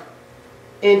 yeah.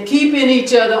 And keeping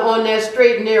each other on that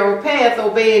straight and narrow path,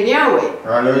 obeying Yahweh.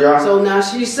 Hallelujah. So now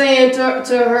she's saying to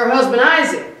her husband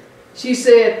Isaac, she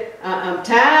said, I'm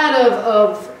tired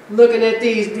of looking at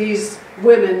these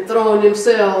women throwing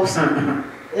themselves in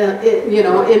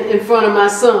front of my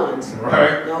sons.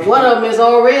 Right. Now one of them has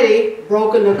already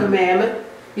broken the commandment.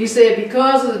 He said,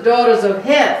 because of the daughters of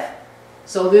Heth.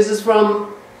 So this is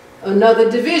from another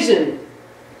division.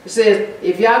 It says,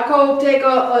 if Yaakov take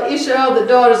a Iyshshah, the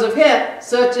daughters of Heth,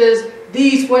 such as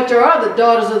these which are the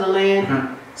daughters of the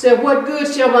land, said, what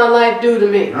good shall my life do to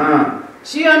me?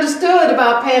 She understood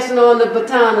about passing on the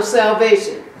baton of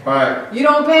salvation. Right. You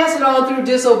don't pass it on through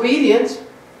disobedience.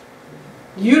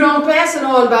 You don't pass it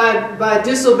on by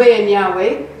disobeying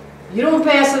Yahweh. You don't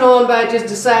pass it on by just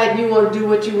deciding you want to do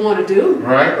what you want to do.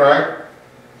 Right, right.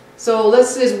 So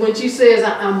let's say when she says,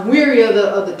 I'm weary of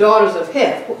the daughters of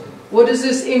Heth. What is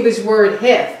this English word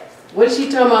Heth? What is she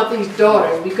talking about these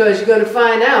daughters? Because you're going to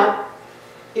find out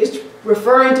it's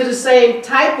referring to the same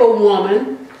type of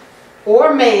woman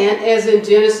or man as in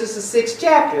Genesis the 6th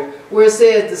chapter, where it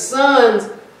says the sons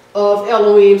of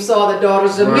Elohim saw the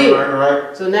daughters of men.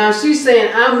 Right. So now she's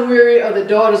saying, I'm weary of the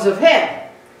daughters of Heth.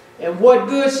 And what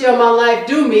good shall my life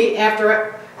do me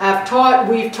after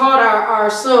we've taught our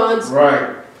sons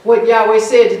what Yahweh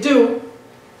said to do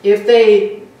if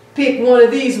they pick one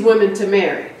of these women to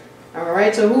marry? All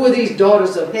right, so who are these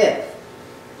daughters of Heth?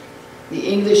 The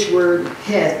English word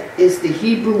Heth is the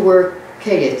Hebrew word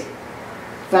Kayet,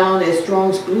 found as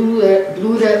Strong's Blue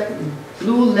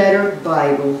Letter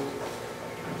Bible,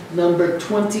 number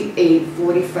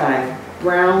 2845,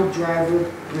 Brown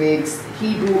Driver Briggs,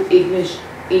 Hebrew English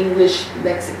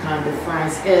lexicon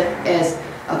defines Heth as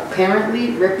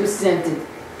apparently represented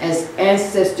as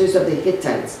ancestors of the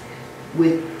Hittites,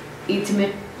 with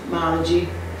etymology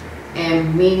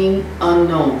and meaning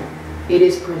unknown. It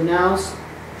is pronounced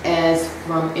as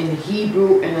from in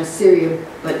Hebrew and Assyrian,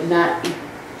 but not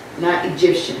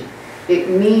Egyptian. It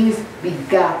means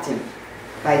begotten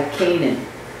by Canaan.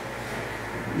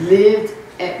 Lived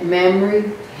at Mamre,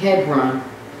 Hebron,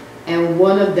 and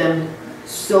one of them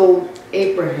sold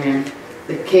Abraham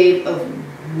the cave of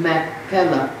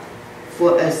Machpelah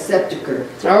for a sepulchre.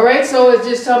 All right, so it's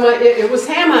just talking about it was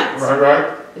Hamites,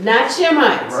 Right. not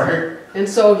Shemites. Right. And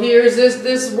so here's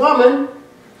this woman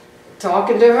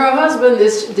talking to her husband,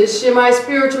 this Shemite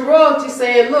spiritual royalty,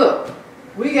 saying, look,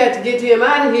 we got to get him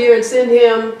out of here and send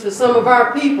him to some of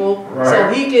our people so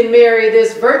he can marry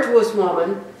this virtuous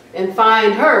woman and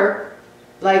find her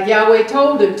like Yahweh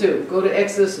told him to. Go to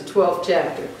Exodus the 12th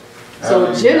chapter.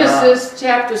 So Genesis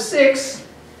chapter 6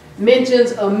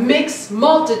 mentions a mixed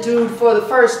multitude for the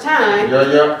first time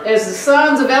as the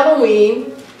sons of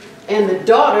Elohim and the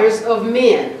daughters of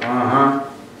men.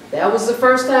 That was the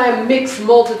first time mixed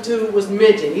multitude was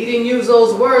mentioned. He didn't use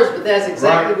those words, but that's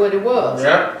exactly what it was.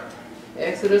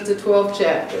 Exodus the 12th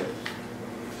chapter.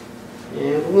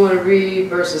 And we want to read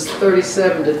verses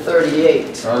 37 to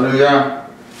 38. Hallelujah.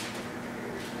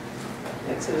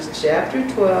 Exodus chapter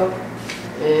 12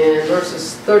 and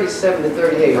verses 37 to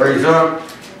 38. Praise up.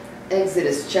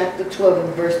 Exodus chapter 12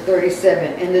 and verse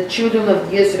 37. And the children of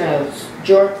Yisrael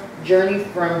journeyed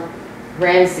from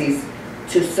Ramses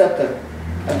to Succoth,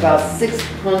 about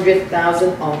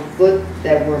 600,000 on foot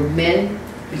that were men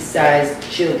besides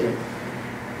children.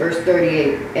 Verse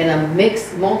 38. And a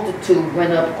mixed multitude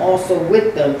went up also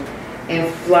with them, and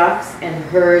flocks and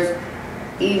herds,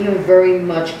 even very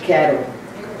much cattle.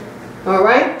 All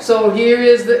right, so here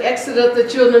is the exodus of the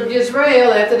children of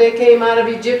Israel after they came out of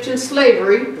Egyptian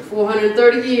slavery for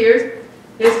 430 years.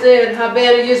 It said,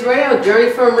 Haban of Israel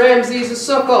journeyed from Ramses to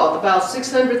Succoth, about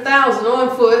 600,000 on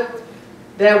foot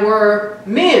that were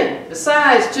men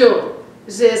besides children.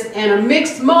 It says, and a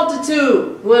mixed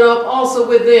multitude went up also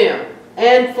with them,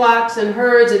 and flocks and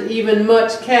herds and even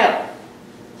much cattle.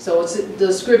 So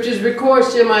the scriptures record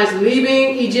Shemites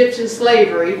leaving Egyptian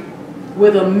slavery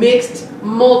with a mixed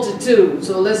multitude.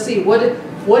 So let's see, what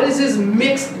is this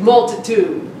mixed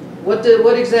multitude?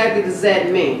 What exactly does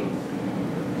that mean?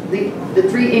 The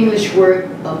three English words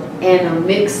of and a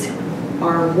mixed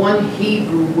are one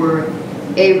Hebrew word,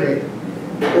 Erev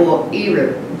or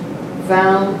Erev,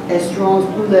 found as Strong's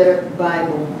Blue Letter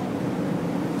Bible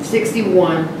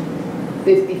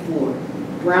 6154.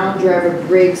 Brown Driver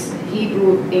Briggs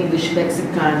Hebrew English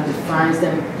Lexicon defines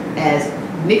them as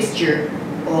mixture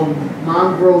or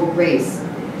mongrel race.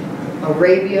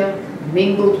 Arabia,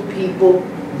 mingled people,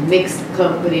 mixed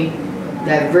company,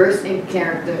 diverse in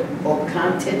character or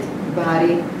content,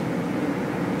 body,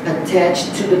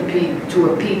 attached to a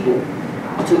people,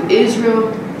 to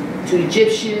Israel, to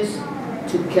Egyptians,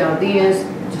 to Chaldeans,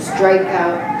 to strike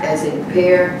out as a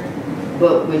pair,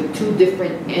 but with two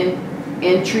different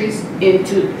entries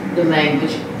into the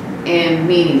language and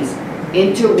meanings,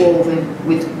 interwoven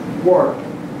with work.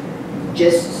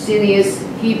 Justinian's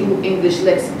Hebrew English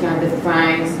Lexicon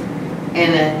defines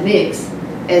an annex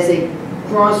as a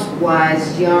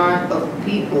crosswise yarn of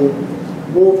people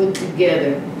woven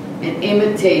together, an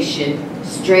imitation,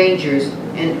 strangers,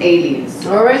 and aliens.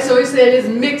 All right, so he said his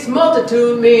mixed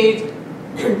multitude means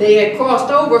they had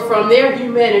crossed over from their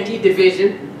humanity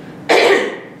division.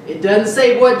 It doesn't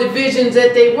say what divisions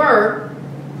that they were.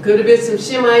 Could have been some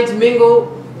Shemites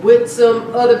mingled with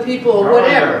some other people or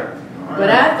whatever. But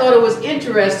I thought it was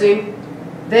interesting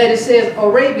that it says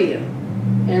Arabia.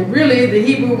 And really the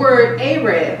Hebrew word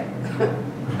Arab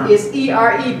is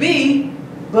E-R-E-B,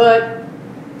 but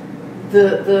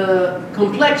the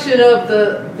complexion of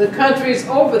the countries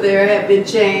over there have been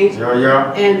changed.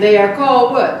 And they are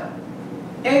called what?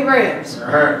 Arabs.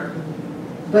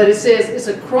 But it says it's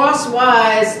a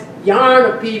crosswise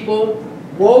yarn of people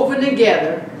woven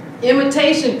together,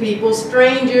 imitation people,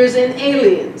 strangers, and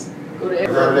aliens.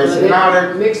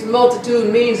 Mixed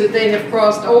multitude means that they have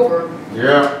crossed over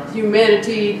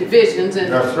humanity divisions,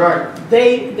 and that's right.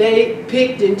 They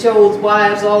picked and chose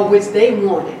wives all which they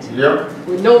wanted,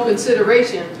 with no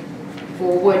consideration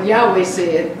for what Yahweh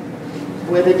said,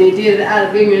 whether they did it out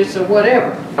of ignorance or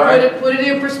whatever. Put it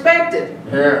in perspective.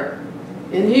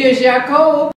 And here's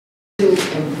Yaakov in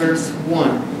verse 1.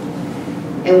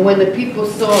 And when the people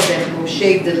saw that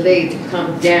Moshe delayed to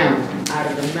come down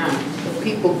out of the mount, the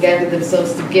people gathered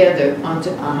themselves together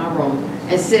unto Aharon,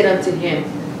 and said unto him,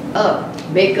 Up,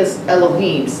 make us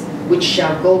Elohims, which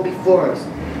shall go before us.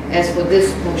 As for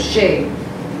this Moshe,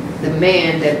 the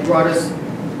man that brought us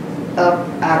up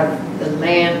out of the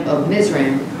land of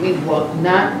Mizraim, we wot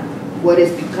not what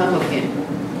is become of him.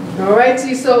 All right,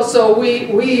 see, so we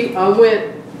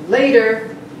went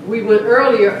later, we went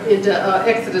earlier into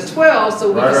Exodus 12,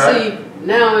 so we can see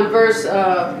now in verse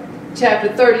chapter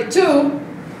 32,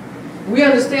 we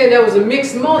understand there was a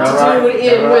mixed multitude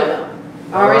in with them.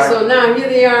 All right, so now here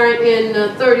they are in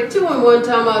 32, and one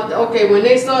time, okay, when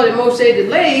they saw that Moshe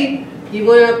delayed, he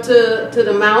went up to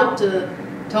the mount to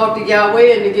talk to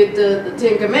Yahweh and to get the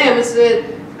Ten Commandments, said,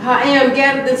 Ha'am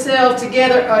gathered themselves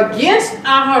together against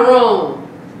Aharon,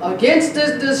 against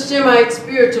this Shemite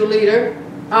spiritual leader,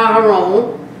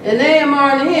 Aharon, and they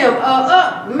among him,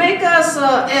 Up, make us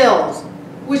elves,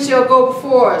 which shall go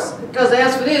before us. Because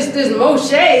as for this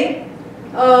Moshe,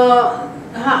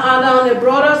 that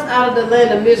brought us out of the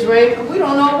land of Mizraim, we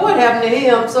don't know what happened to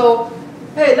him. So,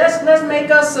 hey, let's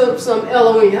make us some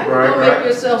Elohim. How you gonna make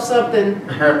yourself something?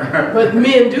 But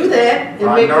men do that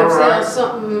and make themselves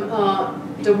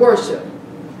something to worship.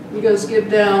 You're going to skip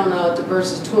down to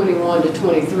verses 21 to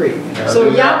 23. So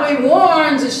Yahweh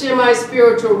warns the Shemite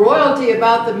spiritual royalty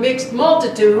about the mixed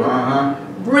multitude,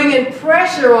 bringing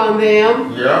pressure on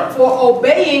them for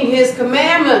obeying his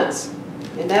commandments.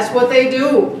 And that's what they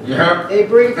do. They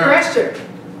bring pressure.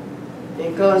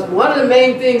 Because one of the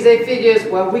main things they figure is,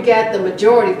 well, we got the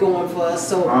majority going for us.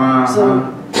 So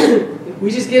if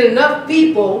we just get enough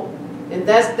people, and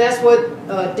that's what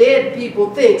dead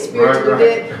people think, spiritually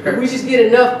dead. If we just get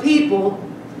enough people,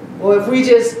 or if we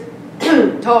just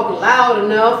talk loud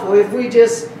enough, or if we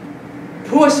just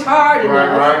push hard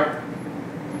enough,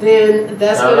 then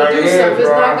that's going to do something. It's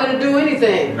not going to do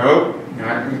anything. Nope.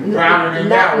 Not in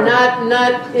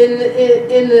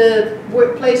the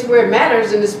place where it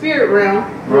matters, in the spirit realm,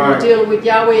 where we're dealing with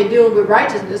Yahweh and dealing with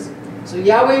righteousness. So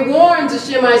Yahweh warns the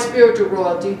Shemite spiritual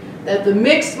royalty that the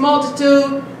mixed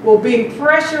multitude will bring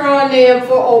pressure on them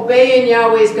for obeying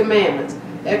Yahweh's commandments.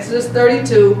 Exodus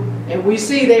 32, and we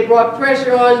see they brought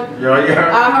pressure on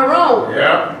Aharon,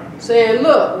 saying,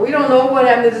 look, we don't know what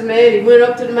happened to this man. He went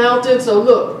up to the mountain, so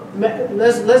look,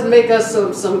 let's make us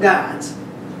some gods.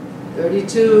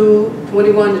 32,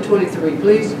 21 to 23,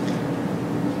 please.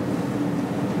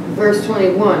 Verse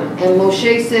 21, and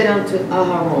Moshe said unto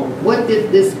Aharon, what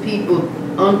did this people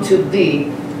unto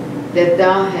thee, that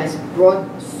thou hast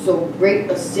brought so great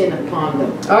a sin upon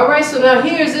them? All right, so now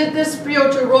here's it, this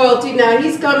spiritual royalty. Now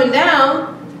he's coming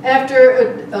down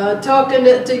after talking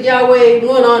to Yahweh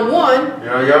one-on-one.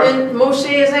 And Moshe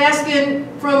is asking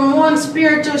from one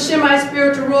Shemite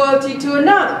spiritual royalty to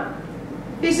another.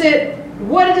 He said,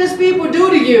 what did this people do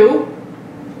to you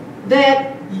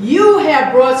that you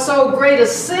have brought so great a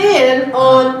sin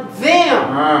on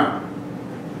them?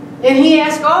 And he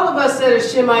asked all of us that are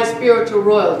Shemite spiritual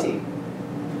royalty,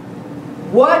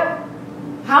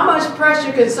 how much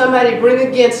pressure can somebody bring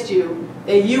against you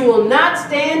that you will not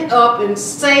stand up and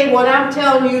say what I'm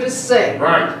telling you to say?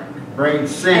 Right. Bring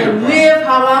sin. And live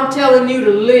how I'm telling you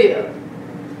to live.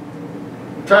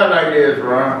 Tell it like this,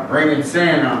 Ron. Bringing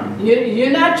sin on you. You're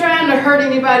not trying to hurt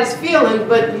anybody's feelings,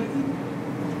 but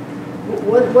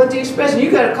what's the expression?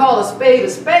 You got to call a spade a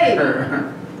spade.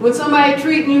 When somebody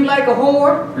treating you like a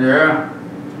whore, yeah,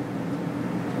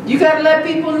 you got to let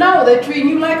people know they're treating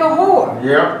you like a whore.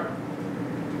 Yeah.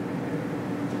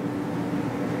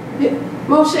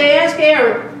 Moshe asked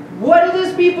Aaron, what did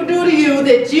these people do to you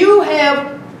that you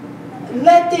have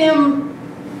let them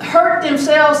hurt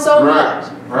themselves so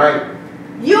much? Right.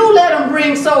 You let them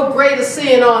bring so great a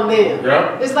sin on them.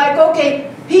 Yep. It's like,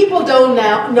 okay, people don't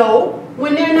now know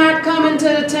when they're not coming to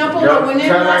the temple or when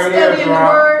they're not studying the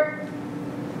word.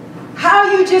 How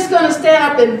are you just going to stand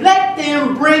up and let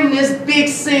them bring this big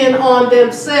sin on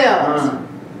themselves?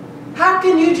 How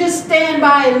can you just stand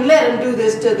by and let them do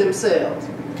this to themselves?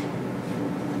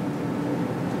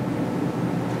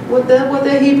 What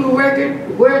that Hebrew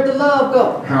record, where'd the love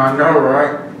go? I know,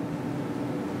 right?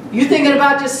 You're thinking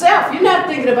about yourself. You're not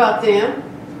thinking about them.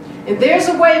 And there's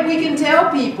a way we can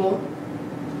tell people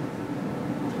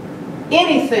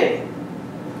anything.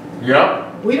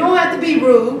 Yep. We don't have to be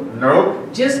rude.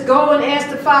 Nope. Just go and ask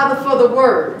the Father for the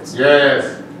words.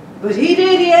 Yes. But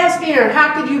he ask Aaron,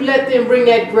 how could you let them bring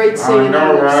that great sin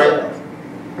on themselves?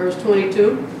 Verse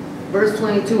 22. Verse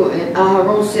 22, and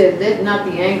Aharon said, let not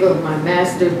the anger of my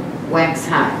master wax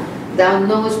hot. Thou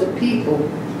knowest the people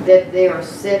that they are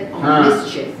set on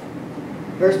mischief.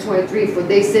 Verse 23, for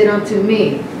they said unto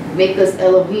me, make us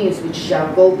Elohims which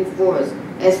shall go before us.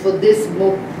 As for this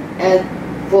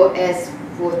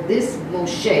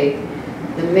Moshe,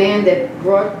 the man that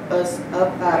brought us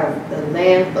up out of the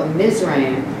land of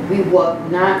Mizraim, we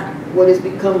wot not what has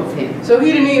become of him. So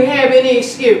he didn't even have any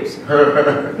excuse.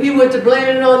 He went to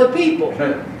blaming it on the people.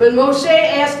 But Moshe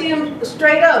asked him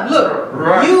straight up, look,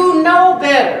 you know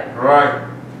better. Right.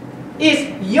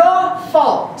 It's your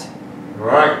fault.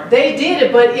 Right. They did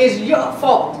it, but it's your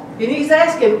fault. And he's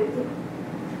asking,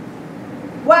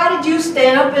 why did you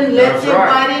stand up and let them?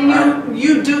 Why didn't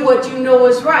you do what you know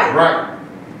is right? Right.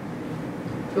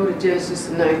 Go to Genesis,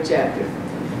 the 9th chapter.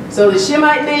 So the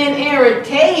Shemite man Aaron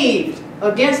caved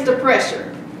against the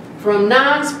pressure from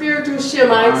non-spiritual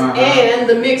Shemites and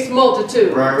the mixed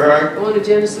multitude. Right. Go to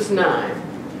Genesis 9.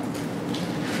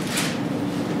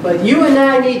 But you and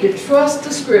I need to trust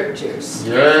the scriptures.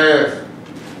 Yes.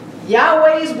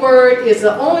 Yahweh's word is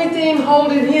the only thing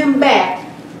holding him back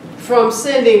from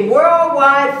sending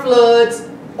worldwide floods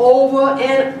over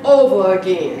and over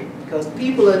again. Because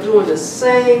people are doing the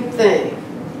same thing.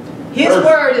 His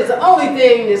word is the only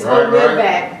thing that's holding him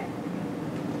back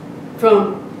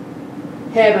from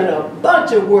having a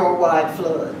bunch of worldwide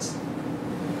floods.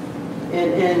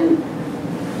 And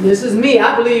this is me.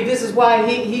 I believe this is why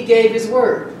he gave his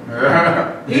word.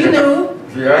 He knew.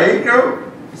 Yeah, he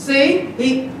knew. See,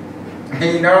 he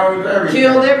knows everything.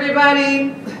 Killed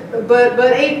everybody but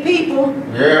 8 people.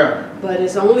 Yeah. But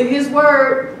it's only his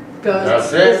word.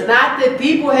 Because it's not that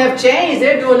people have changed.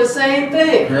 They're doing the same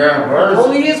thing. Yeah,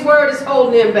 only his word is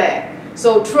holding him back.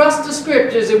 So trust the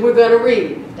scriptures that we're going to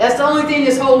read. That's the only thing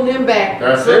that's holding him back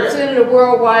from sending a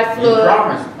worldwide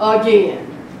flood again.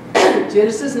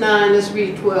 Genesis 9, let's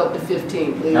read 12 to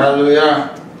 15, please.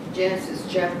 Hallelujah. Genesis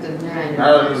chapter 9,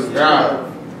 verse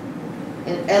 12.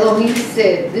 And Elohim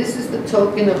said, this is the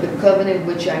token of the covenant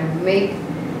which I make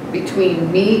between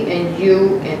me and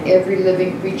you and every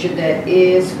living creature that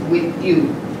is with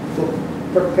you for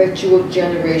perpetual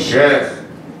generations. Yes.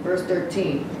 Verse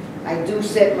 13. I do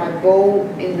set my bow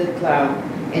in the cloud,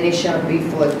 and it shall be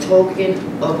for a token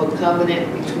of a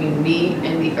covenant between me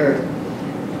and the earth.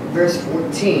 Verse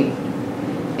 14.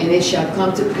 And it shall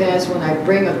come to pass when I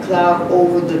bring a cloud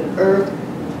over the earth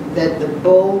that the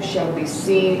bow shall be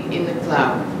seen in the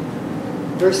cloud.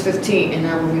 Verse 15, and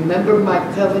I will remember my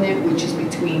covenant which is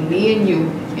between me and you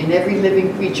and every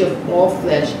living creature of all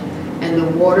flesh, and the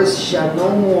waters shall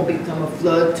no more become a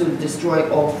flood to destroy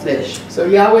all flesh. So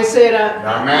Yahweh said,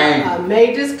 I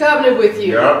made this covenant with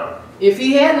you. Yep. If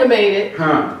he hadn't made it,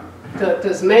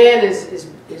 because man is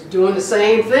doing the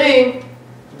same thing,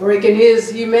 breaking his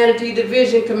humanity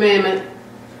division commandment.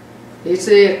 He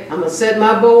said, I'm going to set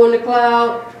my bow in the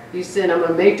cloud. He said, I'm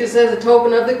going to make this as a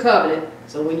token of the covenant.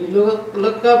 So when you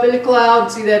look up in the cloud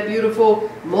and see that beautiful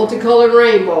multicolored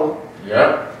rainbow,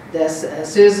 That's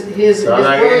his So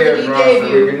like word that it he is, Ron, gave so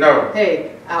you. we can know.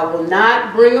 Hey, I will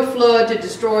not bring a flood to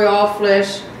destroy all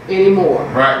flesh anymore.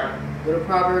 Right. Go to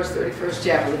Proverbs 31st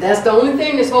chapter. That's the only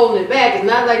thing that's holding it back. It's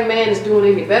not like man is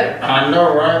doing any better. I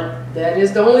know, right? That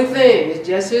is the only thing. It's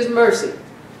just his mercy.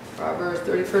 Proverbs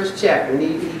 31st chapter. And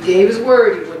he gave his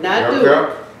word. He would not do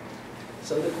it.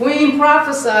 So the queen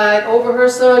prophesied over her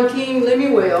son King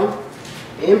Lemuel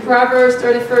in Proverbs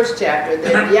 31st chapter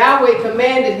that Yahweh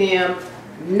commanded him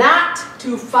not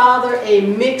to father a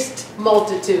mixed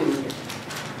multitude.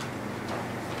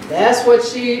 That's what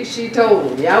she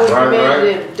told him. Yahweh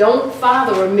commanded him, don't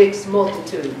father a mixed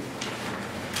multitude.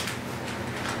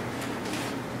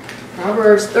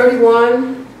 Proverbs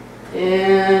 31,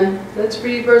 and let's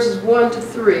read verses 1 to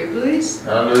 3, please.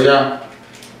 Hallelujah.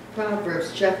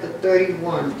 Proverbs chapter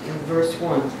 31 and verse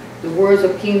 1. The words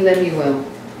of King Lemuel,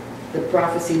 the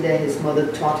prophecy that his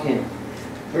mother taught him.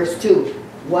 Verse 2.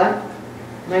 What,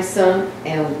 my son,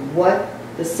 and what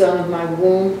the son of my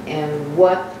womb, and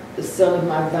what the son of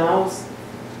my vows?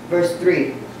 Verse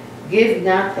 3. Give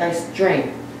not thy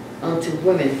strength unto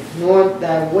women, nor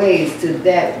thy ways to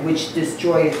that which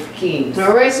destroyeth kings.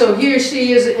 All right, so here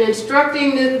she is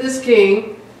instructing this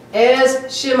king as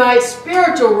Shemite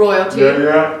spiritual royalty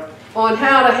on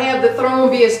how to have the throne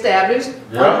be established,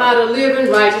 on how to live in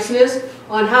righteousness,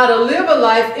 on how to live a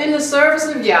life in the service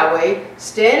of Yahweh,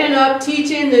 standing up,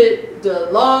 teaching the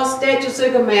laws, statutes,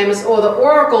 and commandments, or the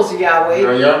oracles of Yahweh,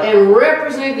 and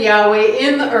represent Yahweh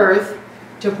in the earth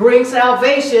to bring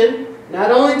salvation,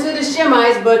 not only to the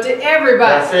Shemites, but to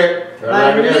everybody. That's it.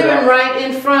 By living right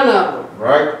in front of them.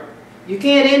 Right. You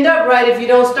can't end up right if you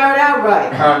don't start out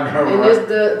right. I know, and right.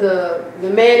 The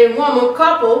man and woman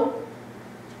couple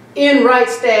in right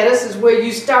status is where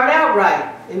you start out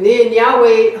right. And then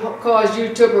Yahweh caused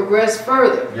you to progress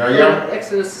further.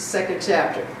 Exodus, the 2nd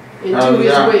chapter, into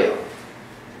his will.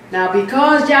 Now,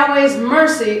 because Yahweh's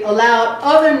mercy allowed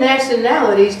other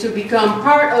nationalities to become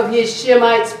part of his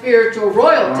Shemite spiritual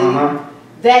royalty,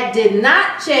 that did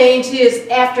not change his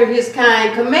after his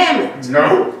kind commandment.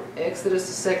 No.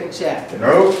 Exodus, the 2nd chapter.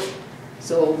 No.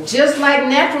 So, just like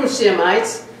natural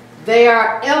Shemites, they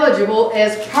are eligible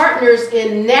as partners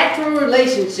in natural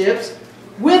relationships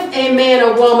with a man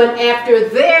or woman after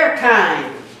their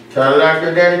kind. Tell like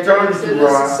your daddy told you to,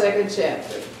 Exodus, the 2nd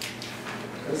chapter.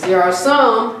 Because there are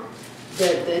some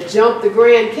that jump the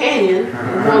Grand Canyon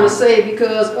and want to say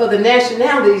because other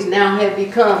nationalities now have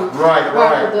become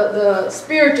part of the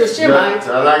spiritual Shemites,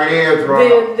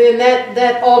 then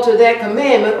that alter that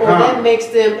commandment, or that makes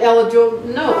them eligible.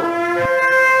 No.